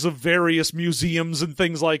openings of various museums and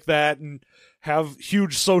things like that and have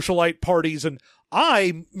huge socialite parties. And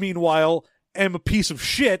I, meanwhile, am a piece of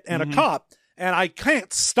shit and a cop. And I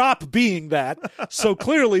can't stop being that, so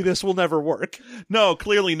clearly this will never work. No,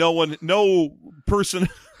 clearly no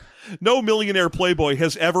millionaire playboy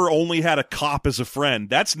has ever only had a cop as a friend.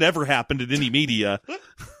 That's never happened in any media.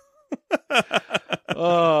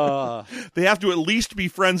 They have to at least be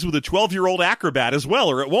friends with a 12-year-old acrobat as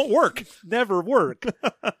well, or it won't work. Never work.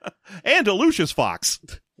 And a Lucius Fox.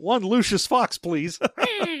 One Lucius Fox, please.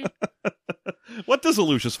 What does a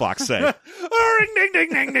Lucius Fox say? Ding, ding,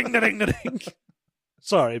 ding, ding, ding, ding, ding.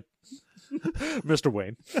 Sorry, Mr.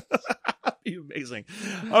 Wayne. Amazing.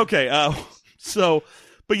 Okay,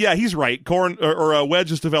 but yeah, he's right. Wedge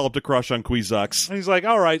has developed a crush on Quizux. And he's like,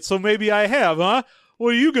 all right, so maybe I have, huh?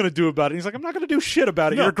 What are you going to do about it? And he's like, I'm not going to do shit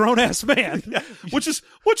about it. No. You're a grown-ass man. Yeah. Which is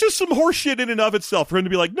some horse shit in and of itself for him to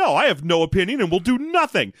be like, no, I have no opinion and will do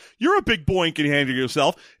nothing. You're a big boy and can handle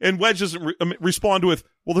yourself. And Wedge doesn't respond with,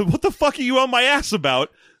 well, then what the fuck are you on my ass about?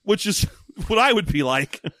 Which is what I would be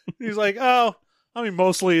like. He's like,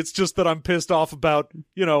 mostly it's just that I'm pissed off about,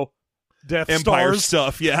 Death Empire Stars.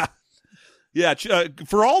 stuff. Yeah. Yeah,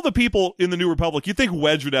 for all the people in the New Republic, you'd think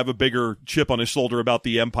Wedge would have a bigger chip on his shoulder about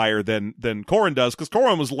the Empire than Corran does, because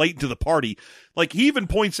Corran was late to the party. Like, he even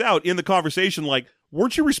points out in the conversation, like,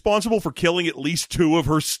 weren't you responsible for killing at least 2 of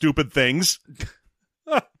her stupid things?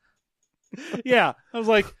 Yeah, I was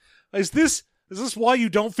like, is this why you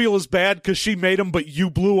don't feel as bad because she made them, but you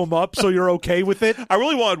blew them up, so you're okay with it? I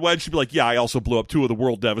really wanted Wedge to be like, yeah, I also blew up 2 of the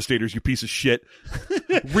World Devastators, you piece of shit.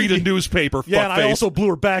 Read a newspaper, Yeah, and fuckface. I also blew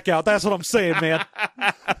her back out. That's what I'm saying, man.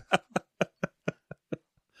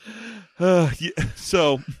 But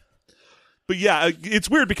yeah, it's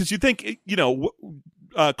weird because you think,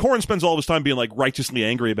 Corran spends all of his time being like righteously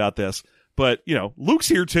angry about this. But, Luke's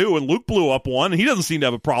here too, and Luke blew up one, and he doesn't seem to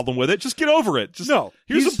have a problem with it. Just get over it.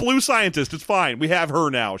 Here's a blue scientist. It's fine. We have her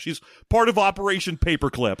now. She's part of Operation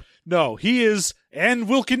Paperclip. No, he is, and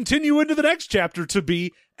will continue into the next chapter to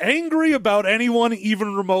be angry about anyone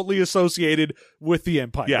even remotely associated with the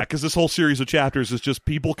Empire. Yeah, because this whole series of chapters is just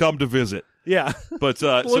people come to visit. Yeah. But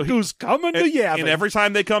Look who's coming to Yavin. And every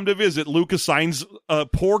time they come to visit, Luke assigns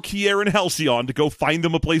poor Kier and Halcyon to go find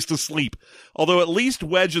them a place to sleep. Although at least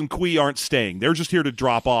Wedge and Qui aren't staying. They're just here to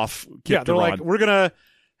drop off Kip they're like, we're going to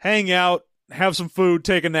hang out, have some food,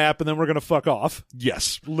 take a nap, and then we're going to fuck off.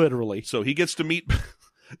 Yes. Literally. So he gets to meet...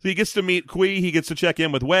 He gets to meet Qui. He gets to check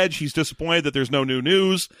in with Wedge. He's disappointed that there's no new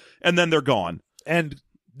news. And then they're gone. And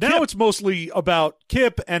now it's mostly about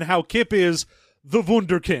Kip and how Kip is the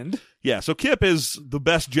Wunderkind. Yeah, so Kip is the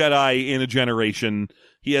best Jedi in a generation.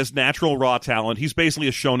 He has natural raw talent. He's basically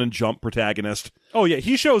a Shonen Jump protagonist. Oh, yeah.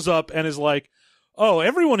 He shows up and is like, oh,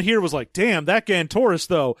 everyone here was like, damn, that Gantoris,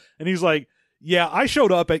 though. And he's like, yeah, I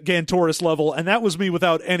showed up at Gantoris level, and that was me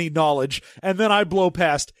without any knowledge. And then I blow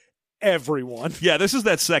past everyone. Yeah, this is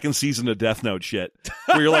that second season of Death Note shit.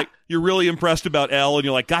 Where you're like, you're really impressed about L, and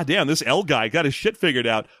you're like, God damn, this L guy got his shit figured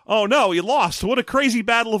out. Oh no, he lost. What a crazy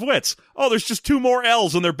battle of wits. Oh, there's just 2 more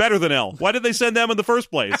L's, and they're better than L. Why did they send them in the first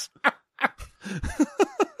place? I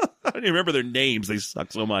don't even remember their names. They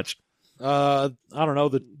suck so much. I don't know,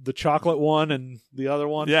 the chocolate one and the other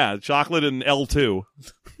one. Yeah, chocolate and L2.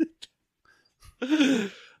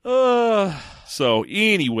 So,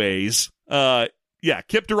 anyways, yeah,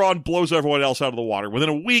 Kip Duran blows everyone else out of the water. Within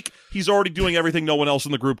a week, he's already doing everything no one else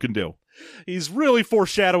in the group can do. He's really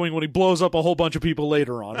foreshadowing when he blows up a whole bunch of people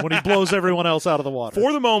later on, when he blows everyone else out of the water.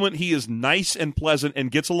 For the moment, he is nice and pleasant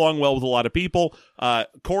and gets along well with a lot of people.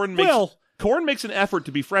 Corran makes an effort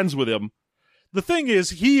to be friends with him. The thing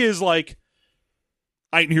is, he is like...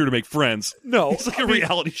 I ain't here to make friends. No. It's like a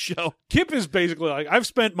reality show. Kip is basically like, I've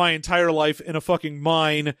spent my entire life in a fucking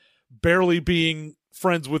mine, barely being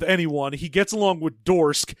friends with anyone. He gets along with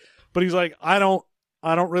Dorsk, but he's like, I don't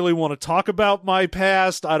really want to talk about my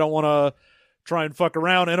past. I don't want to try and fuck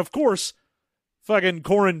around. And of course, fucking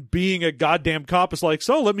Corran being a goddamn cop is like,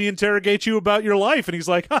 so let me interrogate you about your life. And he's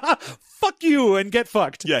like, haha, fuck you and get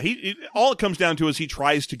fucked. Yeah, all it comes down to is he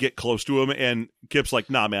tries to get close to him, and Kip's like,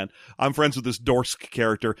 nah, man, I'm friends with this Dorsk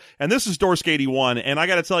character. And this is Dorsk 81, and I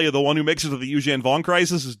gotta tell you, the one who makes it to the Yuuzhan Vong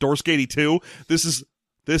crisis is Dorsk 82. This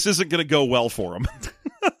isn't gonna go well for him.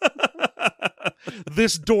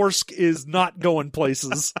 This Dorsk is not going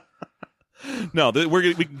places. No,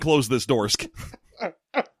 we can close this Dorsk.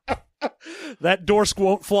 That Dorsk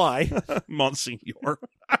won't fly. Monsignor.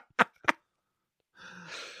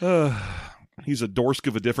 He's a Dorsk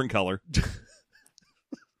of a different color.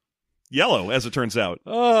 Yellow, as it turns out.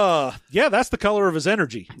 Yeah, that's the color of his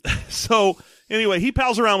energy. So, anyway, he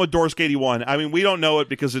pals around with Dorsk 81. I mean, we don't know it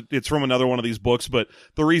because it's from another one of these books, but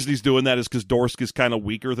the reason he's doing that is because Dorsk is kind of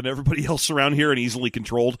weaker than everybody else around here and easily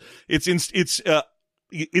controlled. It's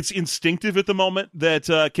instinctive at the moment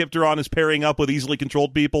that Kip Duran is pairing up with easily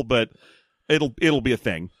controlled people, but it'll be a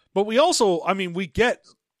thing. But we also, I mean, we get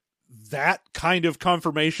that kind of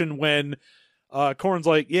confirmation when Corran's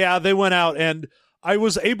like, yeah, they went out and I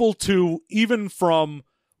was able to, even from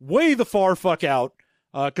way the far fuck out,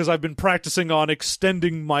 because I've been practicing on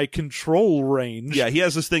extending my control range. Yeah, he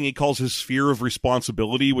has this thing he calls his sphere of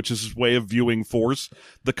responsibility, which is his way of viewing force.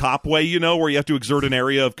 The cop way, where you have to exert an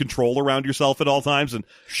area of control around yourself at all times and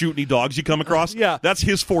shoot any dogs you come across. Yeah. That's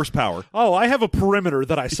his force power. Oh, I have a perimeter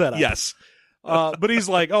that I set up. Yes. But he's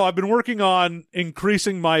like, I've been working on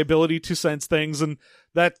increasing my ability to sense things, and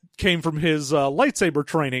that came from his lightsaber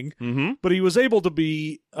training. Mm-hmm. But he was able to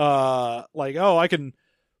be like, I can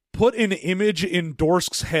put an image in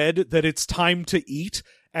Dorsk's head that it's time to eat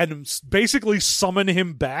and basically summon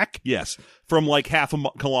him back. Yes, from like half a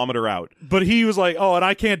kilometer out. But he was like, and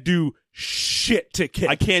I can't do shit to Kip.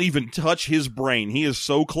 I can't even touch his brain. He is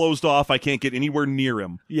so closed off, I can't get anywhere near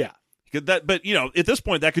him. Yeah. But, at this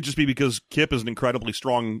point, that could just be because Kip is an incredibly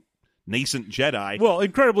strong nascent Jedi. Well,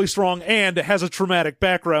 incredibly strong and has a traumatic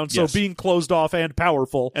background, so Yes. being closed off and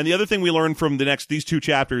powerful. And the other thing we learn from these 2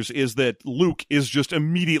 chapters is that Luke is just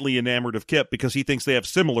immediately enamored of Kip because he thinks they have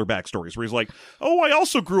similar backstories, where he's like, oh, I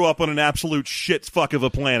also grew up on an absolute shit fuck of a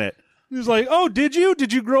planet. He's like, oh, did you?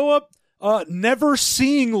 Did you grow up never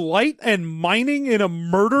seeing light and mining in a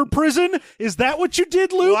murder prison? Is that what you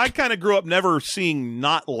did, Luke? Well, I kind of grew up never seeing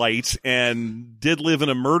not light and did live in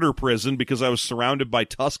a murder prison because I was surrounded by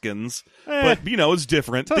Tuskens. But, it's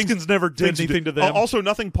different. Tuskens never did anything to them. Also,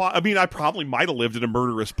 nothing... I probably might have lived in a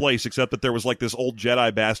murderous place, except that there was like this old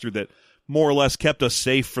Jedi bastard that more or less kept us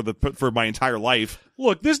safe for my entire life.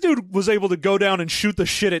 Look, this dude was able to go down and shoot the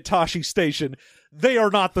shit at Tashi Station. They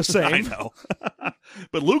are not the same. I know.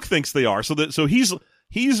 But Luke thinks they are. So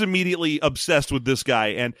he's immediately obsessed with this guy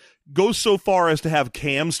and goes so far as to have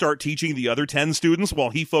Cam start teaching the other 10 students while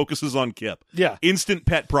he focuses on Kip. Yeah. Instant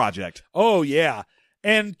pet project. Oh, yeah.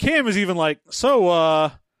 And Cam is even like,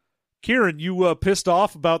 so, Kieran, you pissed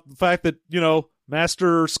off about the fact that,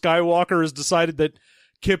 Master Skywalker has decided that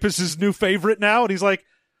Kip is his new favorite now? And he's like,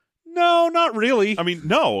 no, not really. I mean,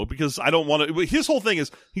 no, because I don't want to. His whole thing is,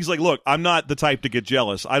 he's like, look, I'm not the type to get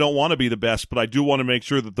jealous. I don't want to be the best, but I do want to make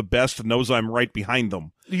sure that the best knows I'm right behind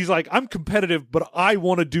them. He's like, I'm competitive, but I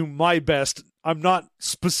want to do my best. I'm not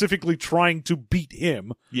specifically trying to beat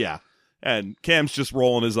him. Yeah. And Cam's just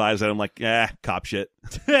rolling his eyes at him like, cop shit.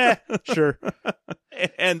 Sure.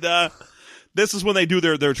 And this is when they do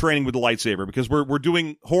their training with the lightsaber, because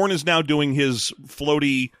Horn is now doing his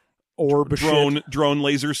floaty orb drone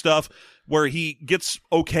laser stuff, where he gets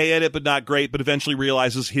okay at it but not great, but eventually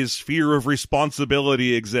realizes his fear of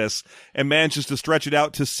responsibility exists and manages to stretch it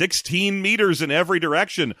out to 16 meters in every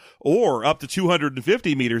direction, or up to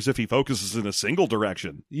 250 meters if he focuses in a single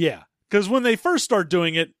direction. Yeah, because when they first start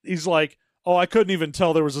doing it, he's like, oh, I couldn't even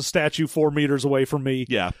tell there was a statue 4 meters away from me.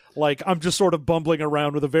 Yeah. Like, I'm just sort of bumbling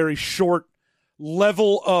around with a very short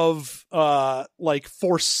level of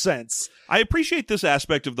force sense. I appreciate this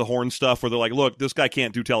aspect of the Horn stuff where they're like, look, this guy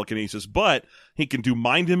can't do telekinesis, but he can do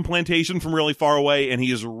mind implantation from really far away, and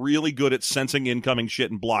he is really good at sensing incoming shit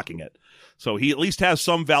and blocking it. So he at least has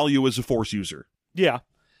some value as a Force user. Yeah.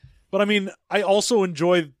 But I mean, I also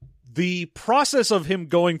enjoy the process of him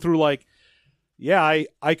going through like, yeah,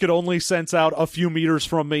 I could only sense out a few meters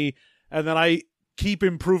from me, and then I keep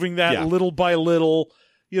improving that little by little.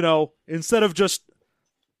 Instead of just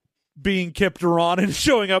being Kip Duran and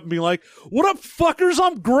showing up and being like, what up, fuckers?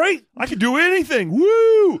 I'm great. I can do anything.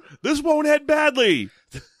 Woo! This won't end badly.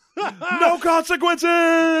 No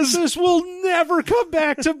consequences. This will never come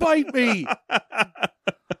back to bite me.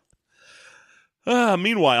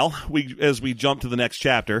 Meanwhile, as we jump to the next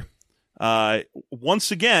chapter, once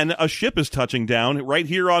again, a ship is touching down right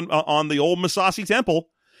here on the old Massassi Temple.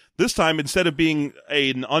 This time, instead of being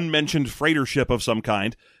an unmentioned freighter ship of some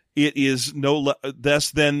kind, it is no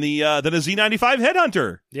less than a Z-95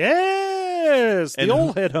 Headhunter. Yes, the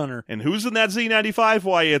old Headhunter. And who's in that Z-95?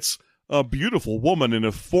 Why, it's a beautiful woman in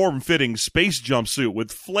a form-fitting space jumpsuit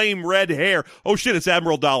with flame red hair. Oh shit, it's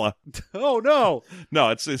Admiral Dalla. Oh no. No,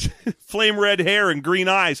 it's flame red hair and green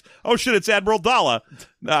eyes. Oh shit, it's Admiral Dalla.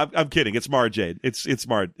 No, I'm kidding. It's Mara Jade. It's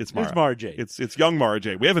Mara Jade. It's young Mara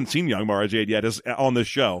Jade. We haven't seen young Mara Jade yet on this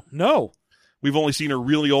show. No. We've only seen her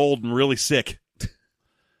really old and really sick.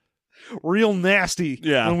 Real nasty.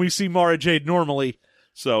 Yeah. When we see Mara Jade normally.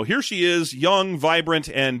 So here she is, young, vibrant,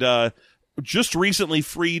 and just recently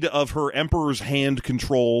freed of her Emperor's hand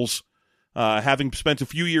controls, having spent a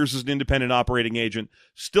few years as an independent operating agent,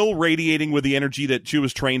 still radiating with the energy that she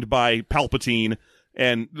was trained by Palpatine.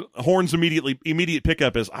 And Horn's immediate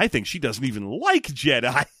pickup is, I think she doesn't even like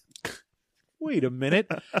Jedi. Wait a minute.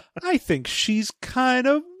 I think she's kind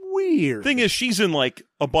of weird. Thing is, she's in like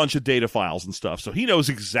a bunch of data files and stuff, so he knows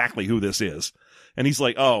exactly who this is. And he's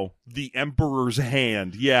like, "Oh, the Emperor's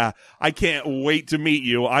hand. Yeah, I can't wait to meet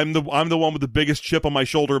you. I'm the one with the biggest chip on my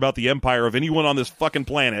shoulder about the Empire of anyone on this fucking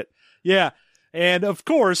planet." Yeah, and of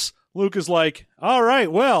course, Luke is like, "All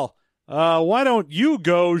right, well, why don't you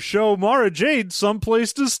go show Mara Jade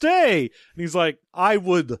someplace to stay?" And he's like, "I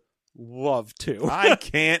would love to. I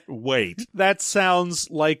can't wait." That sounds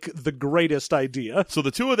like the greatest idea. So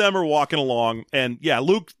the two of them are walking along, and yeah,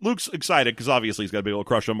 Luke's excited because obviously he's got a big old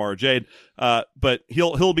crush on Mara Jade. But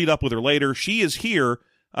he'll meet up with her later. She is here.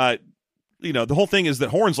 The whole thing is that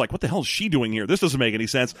Horn's like, what the hell is she doing here? This doesn't make any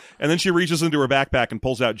sense. And then she reaches into her backpack and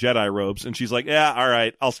pulls out Jedi robes, and she's like, yeah, all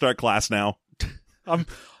right, I'll start class now.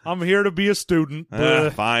 I'm here to be a student.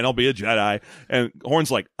 Fine, I'll be a Jedi. And Horn's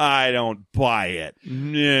like, I don't buy it.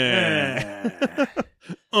 Nah.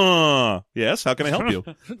 Yes, how can I help you?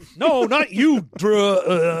 No, not you.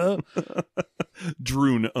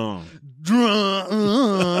 Droon.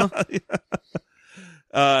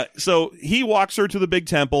 So he walks her to the big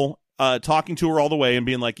temple, talking to her all the way and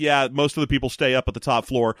being like, yeah, most of the people stay up at the top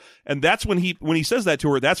floor. And that's when he says that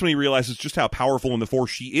to her, that's when he realizes just how powerful in the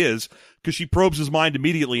Force she is, because she probes his mind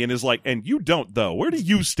immediately and is like, and you don't, though. Where do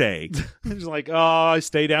you stay? He's like, oh, I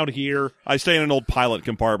stay down here. I stay in an old pilot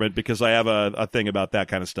compartment because I have a thing about that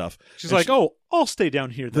kind of stuff. She's like, oh, I'll stay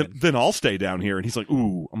down here then. Then I'll stay down here. And he's like,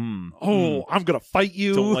 ooh, I'm going to fight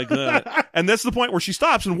you. Don't like that. And that's the point where she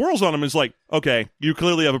stops and whirls on him and is like, okay, you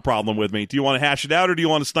clearly have a problem with me. Do you want to hash it out or do you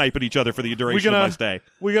want to snipe at each other for the duration of my stay?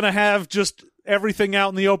 We're going to have just everything out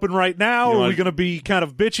in the open right now? Are we going to be kind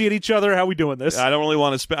of bitchy at each other? How are we doing this? I don't really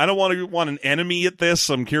want to I don't want an enemy at this.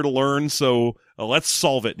 I'm here to learn, so let's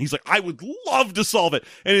solve it. And he's like, I would love to solve it.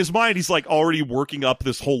 And in his mind, he's like already working up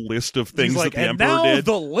this whole list of things that the Emperor now did.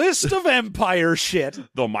 The list of Empire shit.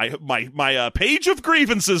 My page of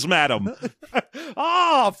grievances, madam.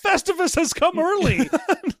 Festivus has come early.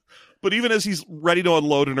 But even as he's ready to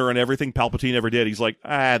unload on her and everything Palpatine ever did, he's like,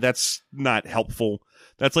 that's not helpful.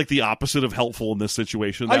 That's like the opposite of helpful in this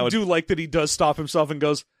situation. I do like that he does stop himself and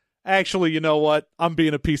goes, actually, you know what? I'm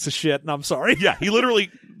being a piece of shit and I'm sorry. Yeah, he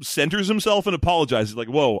literally centers himself and apologizes. Like,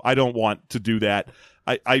 whoa, I don't want to do that.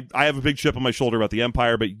 I have a big chip on my shoulder about the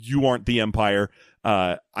Empire, but you aren't the Empire.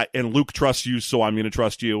 And Luke trusts you, so I'm going to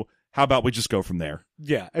trust you. How about we just go from there?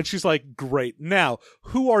 Yeah. And she's like, great. Now,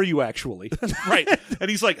 who are you actually? Right. And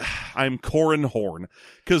he's like, I'm Corran Horn.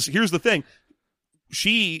 Because here's the thing.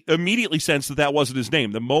 She immediately sensed that wasn't his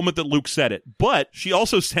name the moment that Luke said it. But she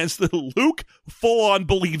also sensed that Luke full-on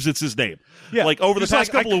believes it's his name. Yeah. Like, over the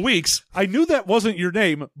past couple of weeks. I knew that wasn't your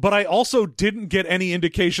name, but I also didn't get any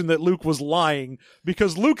indication that Luke was lying,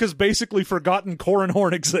 because Luke has basically forgotten Corran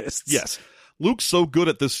Horn exists. Yes. Luke's so good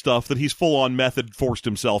at this stuff that he's full-on method forced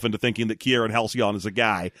himself into thinking that Kieran Halcyon is a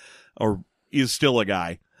guy, or is still a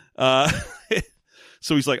guy.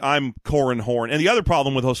 So he's like, I'm Corran Horn. And the other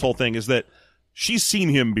problem with this whole thing is that she's seen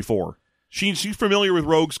him before. She's familiar with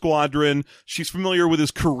Rogue Squadron. She's familiar with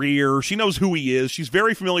his career. She knows who he is. She's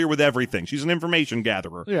very familiar with everything. She's an information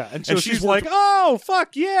gatherer. Yeah, and so she's like, oh,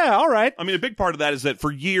 fuck, yeah, all right. I mean, a big part of that is that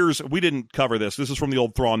for years, we didn't cover this. This is from the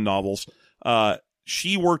old Thrawn novels.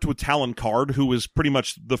 She worked with Talon Card, who was pretty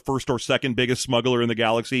much the first or second biggest smuggler in the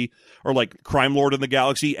galaxy, or like crime lord in the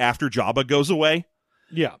galaxy after Jabba goes away.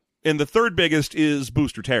 Yeah. And the third biggest is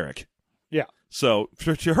Booster Tarek. Yeah. So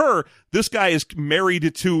to her, this guy is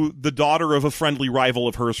married to the daughter of a friendly rival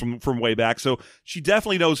of hers from way back. So she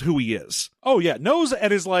definitely knows who he is. Oh, yeah. Knows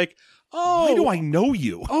and is like, oh. Why do I know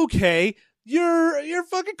you? Okay. You're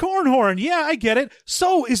fucking Corran Horn. Yeah, I get it.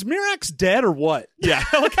 So is Mirax dead or what? Yeah,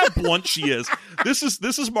 look how blunt she is. This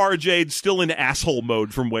is Mara Jade still in asshole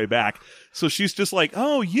mode from way back. So she's just like,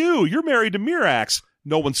 oh, you're married to Mirax.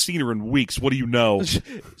 No one's seen her in weeks. What do you know?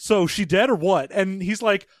 So she dead or what? And he's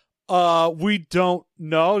like, we don't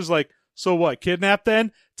know. He's like, so what? Kidnapped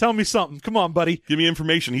then? Tell me something. Come on, buddy. Give me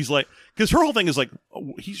information. He's like, because her whole thing is like,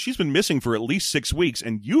 she's been missing for at least 6 weeks,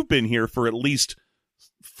 and you've been here for at least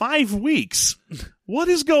 5 weeks. What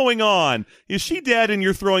is going on? Is she dead and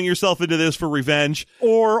you're throwing yourself into this for revenge?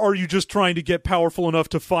 Or are you just trying to get powerful enough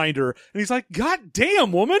to find her? And he's like, God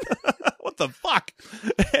damn, woman. What the fuck?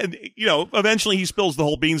 And, eventually he spills the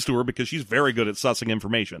whole beans to her because she's very good at sussing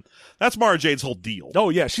information. That's Mara Jade's whole deal. Oh,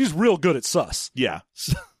 yeah. She's real good at sus. Yeah.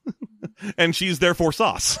 And she's therefore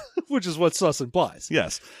sus. Which is what sus implies.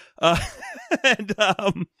 Yes. And,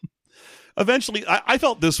 eventually, I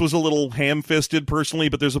felt this was a little ham-fisted personally,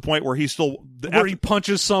 but there's a point where he he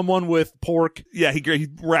punches someone with pork. Yeah, he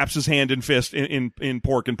wraps his hand in fist in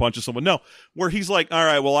pork and punches someone. No, where he's like, all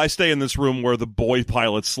right, well, I stay in this room where the boy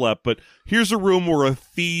pilot slept, but here's a room where a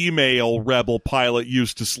female rebel pilot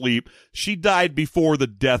used to sleep. She died before the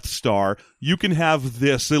Death Star. You can have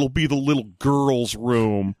this. It'll be the little girl's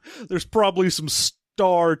room. There's probably some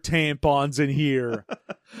star tampons in here.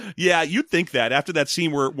 Yeah, you'd think that after that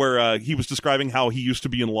scene where he was describing how he used to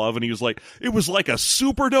be in love, and he was like, it was like a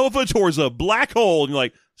supernova towards a black hole. And you're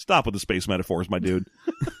like, stop with the space metaphors, my dude.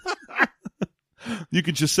 You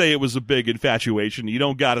could just say it was a big infatuation. You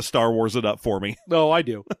don't got to Star Wars it up for me. No, I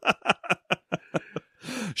do.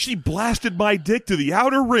 She blasted my dick to the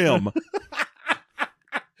outer rim.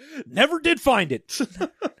 Never did find it.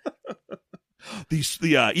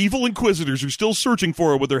 The evil Inquisitors are still searching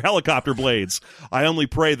for her with their helicopter blades. I only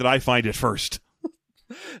pray that I find it first.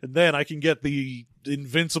 And then I can get the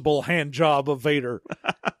invincible hand job of Vader.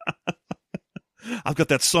 I've got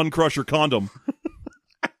that Sun Crusher condom.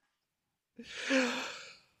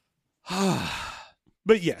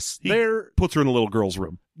 But yes, he puts her in a little girl's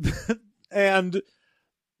room. And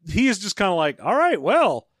he is just kind of like, all right,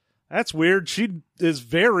 well, That's weird. She is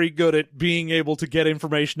very good at being able to get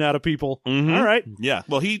information out of people. Mhm. All right. Yeah.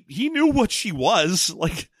 Well, he knew what she was.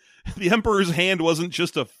 Like, the Emperor's Hand wasn't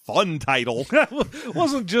just a fun title. It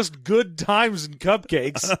wasn't just good times and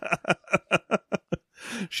cupcakes.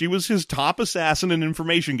 She was his top assassin and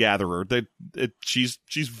information gatherer. She's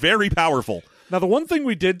very powerful. Now, the one thing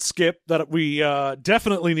we did skip that we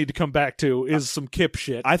definitely need to come back to is some Kip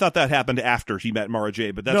shit. I thought that happened after he met Mara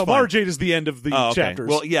Jade, but that's no, fine. Mara Jade is the end of the chapters.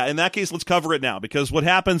 Well, yeah, in that case, let's cover it now, because what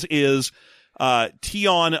happens is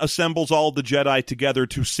Tion assembles all the Jedi together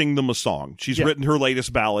to sing them a song. She's written her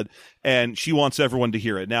latest ballad, and she wants everyone to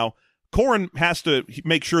hear it. Now, Corran has to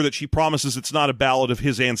make sure that she promises it's not a ballad of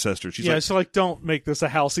his ancestors. She's so like, don't make this a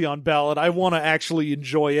Halcyon ballad. I want to actually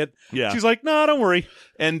enjoy it. Yeah. She's like, no, don't worry.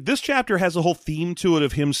 And this chapter has a whole theme to it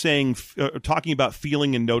of him saying, talking about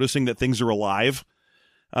feeling and noticing that things are alive.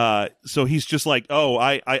 So he's just like, oh,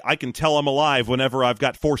 I can tell I'm alive whenever I've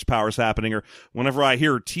got force powers happening, or whenever I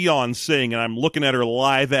hear Tion sing and I'm looking at her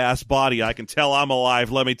lithe ass body, I can tell I'm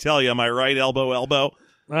alive. Let me tell you, am I right? Elbow.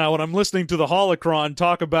 When I'm listening to the Holocron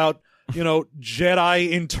talk about, Jedi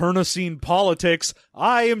internecine politics,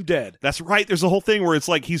 I am dead. That's right. There's a whole thing where it's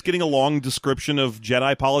like he's getting a long description of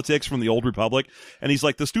Jedi politics from the Old Republic, and he's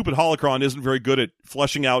like, the stupid Holocron isn't very good at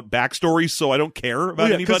fleshing out backstories, so I don't care about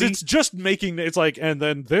anybody. Because it's just it's like, and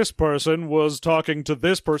then this person was talking to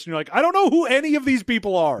this person. You're like, I don't know who any of these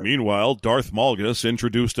people are. Meanwhile, Darth Malgus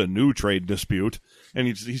introduced a new trade dispute, and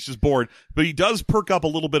he's just bored. But he does perk up a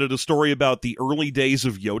little bit of the story about the early days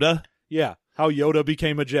of Yoda. Yeah, how Yoda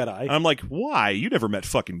became a Jedi. I'm like, why? You never met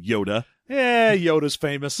fucking Yoda. Yoda's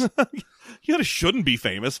famous. Yoda shouldn't be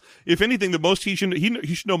famous. If anything, he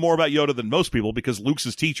should know more about Yoda than most people, because Luke's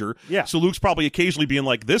his teacher. Yeah. So Luke's probably occasionally being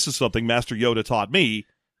like, this is something Master Yoda taught me.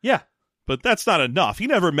 Yeah. But that's not enough. He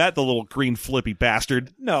never met the little green flippy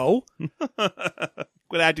bastard. No.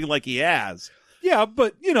 Quit acting like he has. Yeah,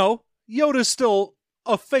 but, Yoda's still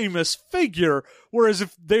a famous figure, whereas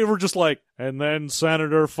if they were just like, and then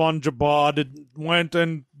Senator Funjabad went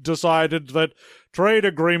and decided that trade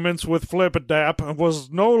agreements with Flippadap was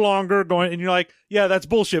no longer going, and you're like, yeah, that's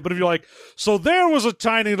bullshit. But if you're like, so there was a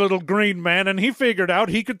tiny little green man and he figured out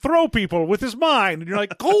he could throw people with his mind, and you're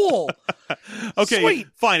like, cool. Okay, sweet.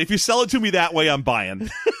 Fine. If you sell it to me that way, I'm buying.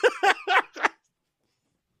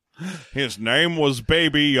 His name was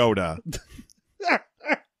Baby Yoda.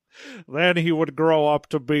 Then he would grow up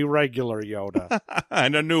to be regular Yoda.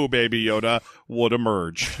 And a new Baby Yoda would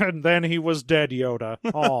emerge. And then he was dead Yoda.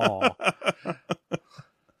 Aw.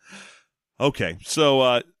 Okay,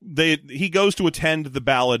 so he goes to attend the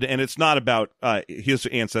ballad, and it's not about his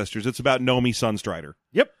ancestors. It's about Nomi Sunstrider.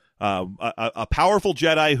 Yep. A powerful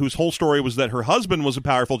Jedi whose whole story was that her husband was a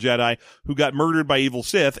powerful Jedi who got murdered by evil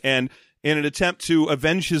Sith, and in an attempt to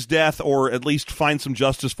avenge his death, or at least find some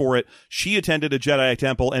justice for it, she attended a Jedi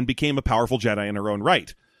temple and became a powerful Jedi in her own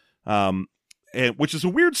right. Which is a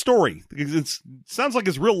weird story. It sounds like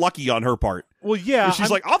it's real lucky on her part. Well, yeah.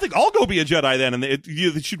 She's like, I'll go be a Jedi then.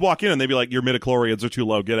 And she'd walk in and they'd be like, your midichlorians are too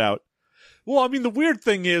low. Get out. Well, I mean, the weird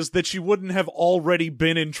thing is that she wouldn't have already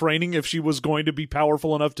been in training if she was going to be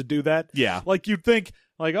powerful enough to do that. Yeah. Like, you'd think,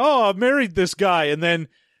 like, oh, I married this guy, and then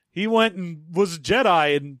he went and was a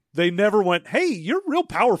Jedi, and they never went, hey, you're real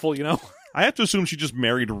powerful, I have to assume she just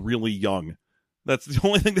married really young. That's the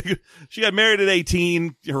only thing she got married at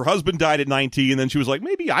 18. Her husband died at 19. And then she was like,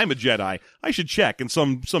 maybe I'm a Jedi. I should check. And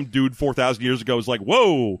some dude 4,000 years ago was like,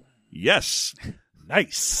 whoa, yes.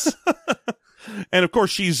 Nice. And of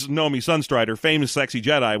course, she's Nomi Sunstrider, famous sexy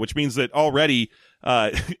Jedi, which means that already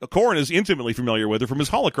Corran is intimately familiar with her from his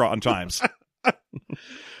Holocron times.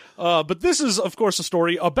 But this is, of course, a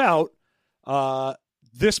story about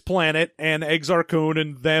this planet and Exar Kun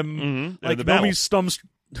and them, like the Nomi's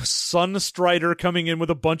Sunstrider coming in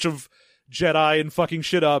with a bunch of Jedi and fucking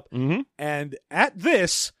shit up. Mm-hmm. And at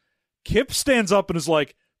this, Kip stands up and is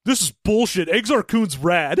like, this is bullshit. Exar Kun's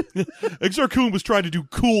rad. Exar Kun was trying to do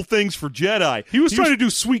cool things for Jedi. He was trying to do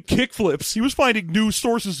sweet kickflips. He was finding new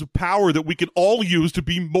sources of power that we could all use to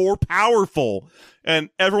be more powerful. And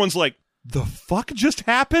everyone's like, the fuck just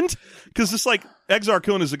happened? Because it's like, Exar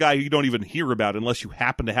Kun is a guy you don't even hear about unless you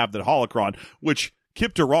happen to have that holocron, which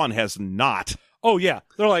Kip Duran has not. Oh, yeah.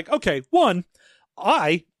 They're like, okay, one,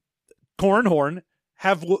 Corran Horn,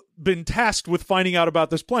 have been tasked with finding out about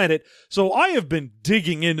this planet, so I have been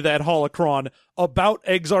digging into that holocron about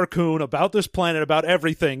Exar Kun, about this planet, about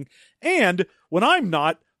everything, and when I'm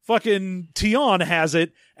not, fucking Tion has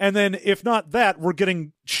it, and then if not that, we're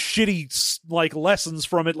getting shitty, like, lessons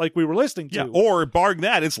from it like we were listening to. Yeah, or, barring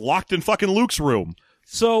that, it's locked in fucking Luke's room.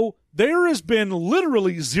 So there has been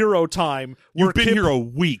literally zero time where You've been here a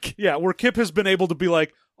week. Yeah, where Kip has been able to be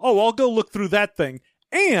like, oh, I'll go look through that thing.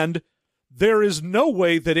 And there is no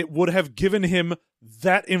way that it would have given him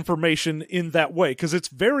that information in that way, because it's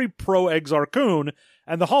very pro-Exar Kun,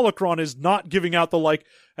 and the holocron is not giving out the, like,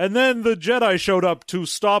 and then the Jedi showed up to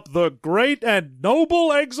stop the great and noble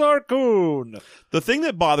Exar Kun. The thing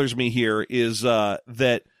that bothers me here is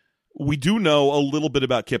that we do know a little bit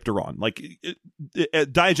about Kip Duran. Like,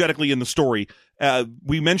 diegetically in the story,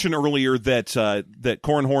 we mentioned earlier that that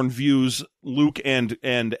Corran Horn views Luke and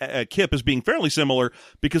Kip as being fairly similar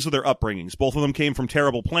because of their upbringings. Both of them came from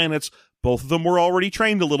terrible planets. Both of them were already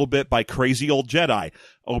trained a little bit by crazy old Jedi.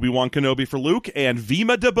 Obi-Wan Kenobi for Luke and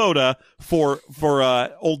Vima Dabota for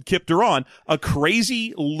old Kip Duran, a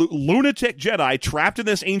crazy lunatic Jedi trapped in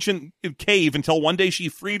this ancient cave until one day she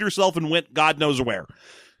freed herself and went God knows where.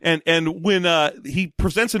 And when he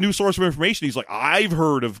presents a new source of information, he's like, I've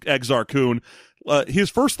heard of Exar Kun.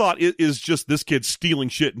 His first thought is just, this kid's stealing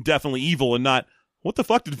shit and definitely evil, and not, what the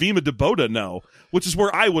fuck did Vima Dabota know? Which is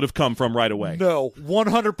where I would have come from right away. No,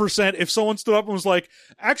 100%. If someone stood up and was like,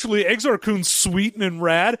 actually, Exar Kun's sweet and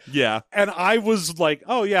rad. Yeah. And I was like,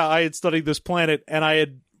 oh yeah, I had studied this planet, and I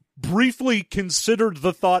had briefly considered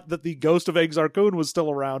the thought that the ghost of Exar Kun was still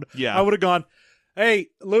around. Yeah. I would have gone, hey,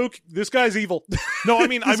 Luke, this guy's evil. No, I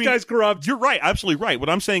mean, this guy's corrupt. You're right, absolutely right. What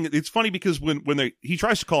I'm saying, it's funny because when he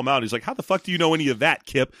tries to call him out, he's like, "How the fuck do you know any of that,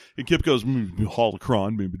 Kip?" And Kip goes,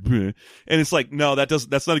 "Holocron," and it's like, no,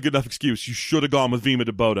 that's not a good enough excuse. You should have gone with Vima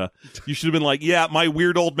Dabota. You should have been like, yeah, my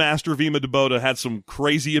weird old master Vima Dabota had some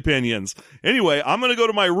crazy opinions. Anyway, I'm gonna go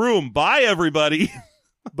to my room. Bye, everybody.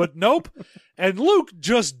 But nope. And Luke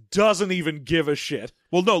just doesn't even give a shit.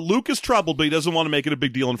 Well, no, Luke is troubled, but he doesn't want to make it a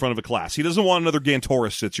big deal in front of a class. He doesn't want another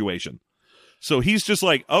Gantoris situation. So he's just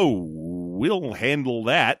like, oh, we'll handle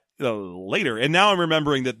that later. And now I'm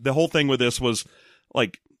remembering that the whole thing with this was,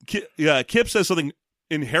 like, Kip says something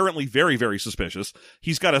inherently very, very suspicious.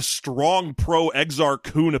 He's got a strong pro-Exar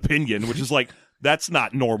Kun opinion, which is like, that's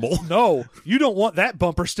not normal. No, you don't want that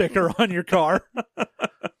bumper sticker on your car.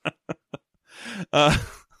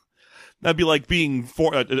 That'd be like being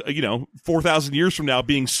 4,000 years from now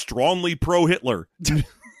being strongly pro-Hitler.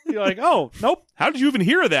 You're like, oh, nope. How did you even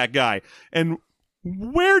hear of that guy? And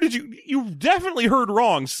where did you definitely heard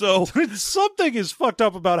wrong. So something is fucked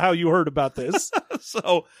up about how you heard about this.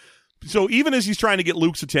 So even as he's trying to get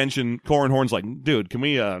Luke's attention, Corran Horn's like, dude, can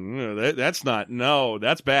we, that's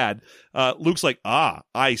bad. Luke's like,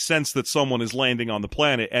 I sense that someone is landing on the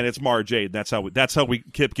planet, and it's Mara Jade. That's how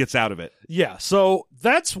Kip gets out of it. Yeah, so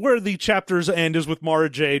that's where the chapters end, is with Mara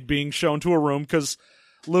Jade being shown to a room, because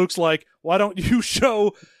Luke's like, why don't you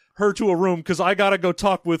show her to a room, because I gotta go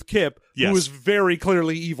talk with Kip, who is very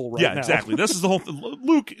clearly evil right now. Yeah, exactly. This is the whole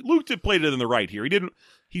Luke played it in the right here.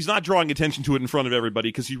 He's not drawing attention to it in front of everybody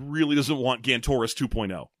because he really doesn't want Gantoris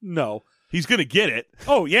 2.0. No. He's going to get it.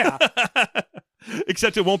 Oh, yeah.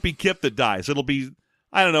 Except it won't be Kip that dies. It'll be,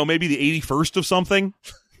 I don't know, maybe the 81st of something.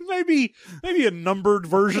 maybe a numbered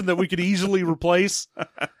version that we could easily replace.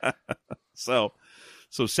 So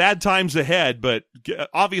sad times ahead, but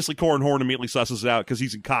obviously Corran Horn immediately susses it out because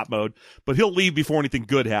he's in cop mode, but he'll leave before anything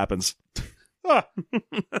good happens.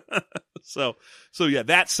 So yeah,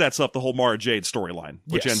 that sets up the whole Mara Jade storyline,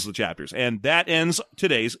 which ends the chapters. And that ends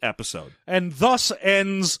today's episode. And thus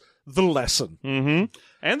ends the lesson. Mm-hmm.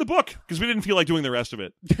 And the book, because we didn't feel like doing the rest of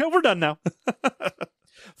it. Yeah, we're done now.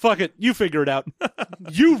 Fuck it. You figure it out.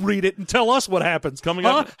 You read it and tell us what happens. Coming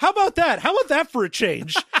up. How about that? How about that for a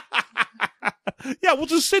change? Yeah, we'll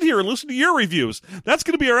just sit here and listen to your reviews. That's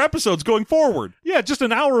going to be our episodes going forward. Yeah, just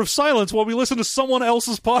an hour of silence while we listen to someone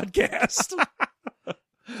else's podcast.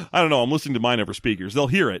 I don't know. I'm listening to mine over speakers. They'll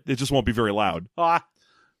hear it. It just won't be very loud.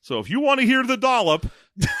 So if you want to hear the dollop,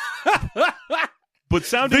 but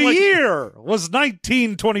sounding the year was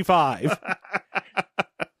 1925.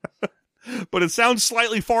 But it sounds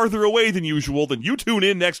slightly farther away than usual, then you tune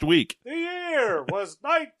in next week. The year was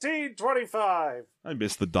 1925. I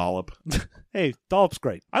miss the dollop. Hey, dollop's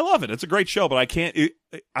great. I love it. It's a great show, but I can't.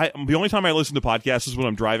 The only time I listen to podcasts is when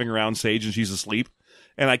I'm driving around Sage and she's asleep,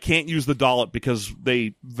 and I can't use the dollop because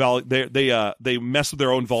they mess with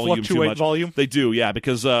their own volume too much. Volume. They do, yeah,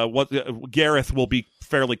 because Gareth will be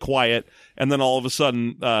fairly quiet, and then all of a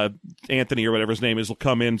sudden Anthony or whatever his name is will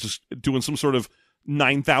come in just doing some sort of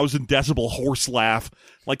 9,000 decibel horse laugh,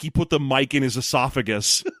 like he put the mic in his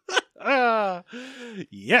esophagus.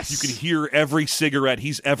 Yes. You can hear every cigarette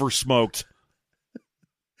he's ever smoked.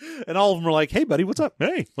 And all of them are like, hey, buddy, what's up?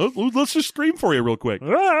 Hey, let's just scream for you real quick. You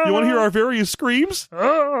want to hear our various screams?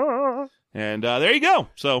 And there you go.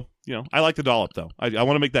 So I like the dollop though. I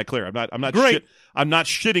want to make that clear. I'm not Great. I'm not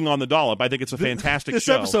shitting on the dollop. I think it's a fantastic This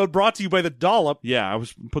show. episode brought to you by the Dollop. Yeah, I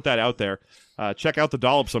was put that out there. Check out the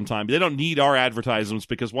dollop sometime. They don't need our advertisements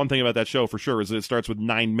because one thing about that show for sure is that it starts with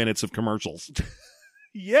 9 minutes of commercials.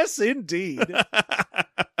 Yes, indeed.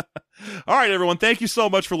 All right, everyone. Thank you so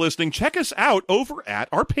much for listening. Check us out over at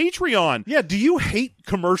our Patreon. Yeah, do you hate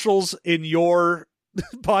commercials in your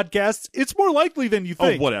podcasts? It's more likely than you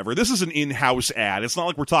think. Oh, whatever. This is an in-house ad. It's not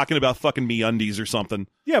like we're talking about fucking MeUndies or something.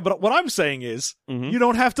 Yeah, but what I'm saying is, Mhm. you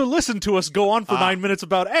don't have to listen to us go on for 9 minutes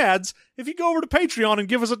about ads if you go over to Patreon and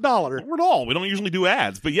give us $1. We're at all. We don't usually do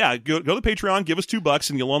ads. But yeah, go to Patreon, give us $2,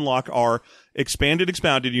 and you'll unlock our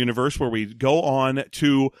expounded universe where we go on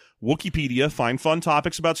to Wikipedia, find fun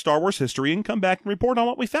topics about Star Wars history, and come back and report on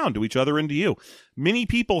what we found to each other and to you. Many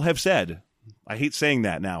people have said, I hate saying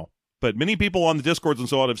that now, but many people on the Discords and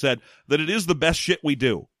so on have said that it is the best shit we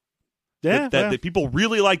do. Yeah, That people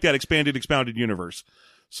really like that expounded universe.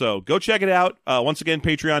 So go check it out. Once again,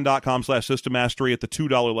 patreon.com/systemmastery at the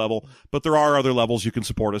 $2 level. But there are other levels you can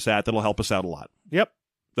support us at that'll help us out a lot. Yep.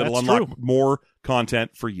 That'll That's unlock true. more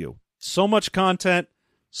content for you. So much content,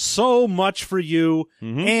 so much for you,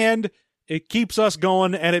 Mhm. and it keeps us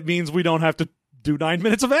going, and it means we don't have to do 9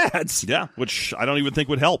 minutes of ads. Yeah, which I don't even think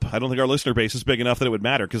would help. I don't think our listener base is big enough that it would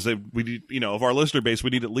matter because of our listener base, we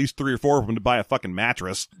need at least 3 or 4 of them to buy a fucking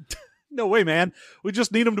mattress. No way, man. We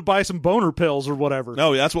just need them to buy some boner pills or whatever.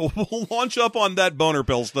 No, that's what we'll launch up on that boner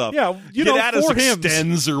pill stuff. Yeah, Get at us for hymns.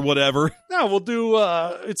 extends or whatever. No, we'll do,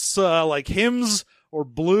 it's like hymns or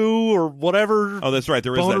blue or whatever. Oh, that's right.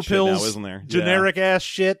 There is boner that shit pills, now, isn't there? generic ass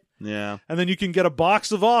shit. Yeah. And then you can get a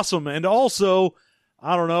box of awesome, and also,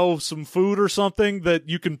 I don't know, some food or something that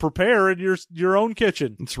you can prepare in your own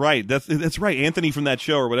kitchen. That's right. That's right. Anthony from that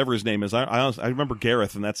show or whatever his name is. I remember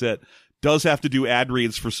Gareth, and that's it. Does have to do ad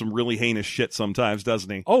reads for some really heinous shit sometimes,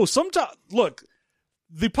 doesn't he? Oh, sometimes, look,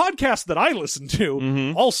 the podcast that I listen to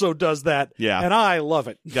Mhm. also does that. Yeah. And I love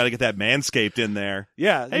it. Got to get that Manscaped in there.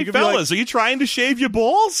 Yeah. Hey, you can be like, fellas, are you trying to shave your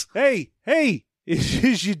balls? hey,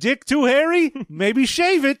 is your dick too hairy? Maybe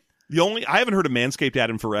shave it. I haven't heard a Manscaped ad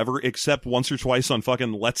in forever, except once or twice on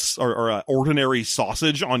fucking Ordinary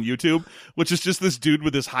Sausage on YouTube, which is just this dude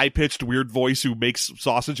with this high-pitched weird voice who makes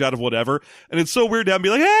sausage out of whatever. And it's so weird to have him be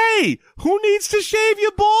like, hey, who needs to shave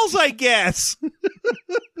your balls, I guess?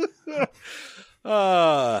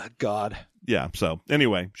 God. Yeah, so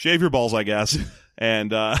anyway, shave your balls, I guess.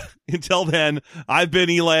 And until then, I've been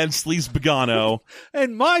Elan Sleaze-Pagano.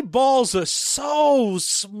 And my balls are so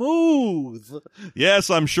smooth.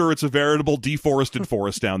 Yes, I'm sure it's a veritable deforested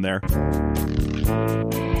forest down there.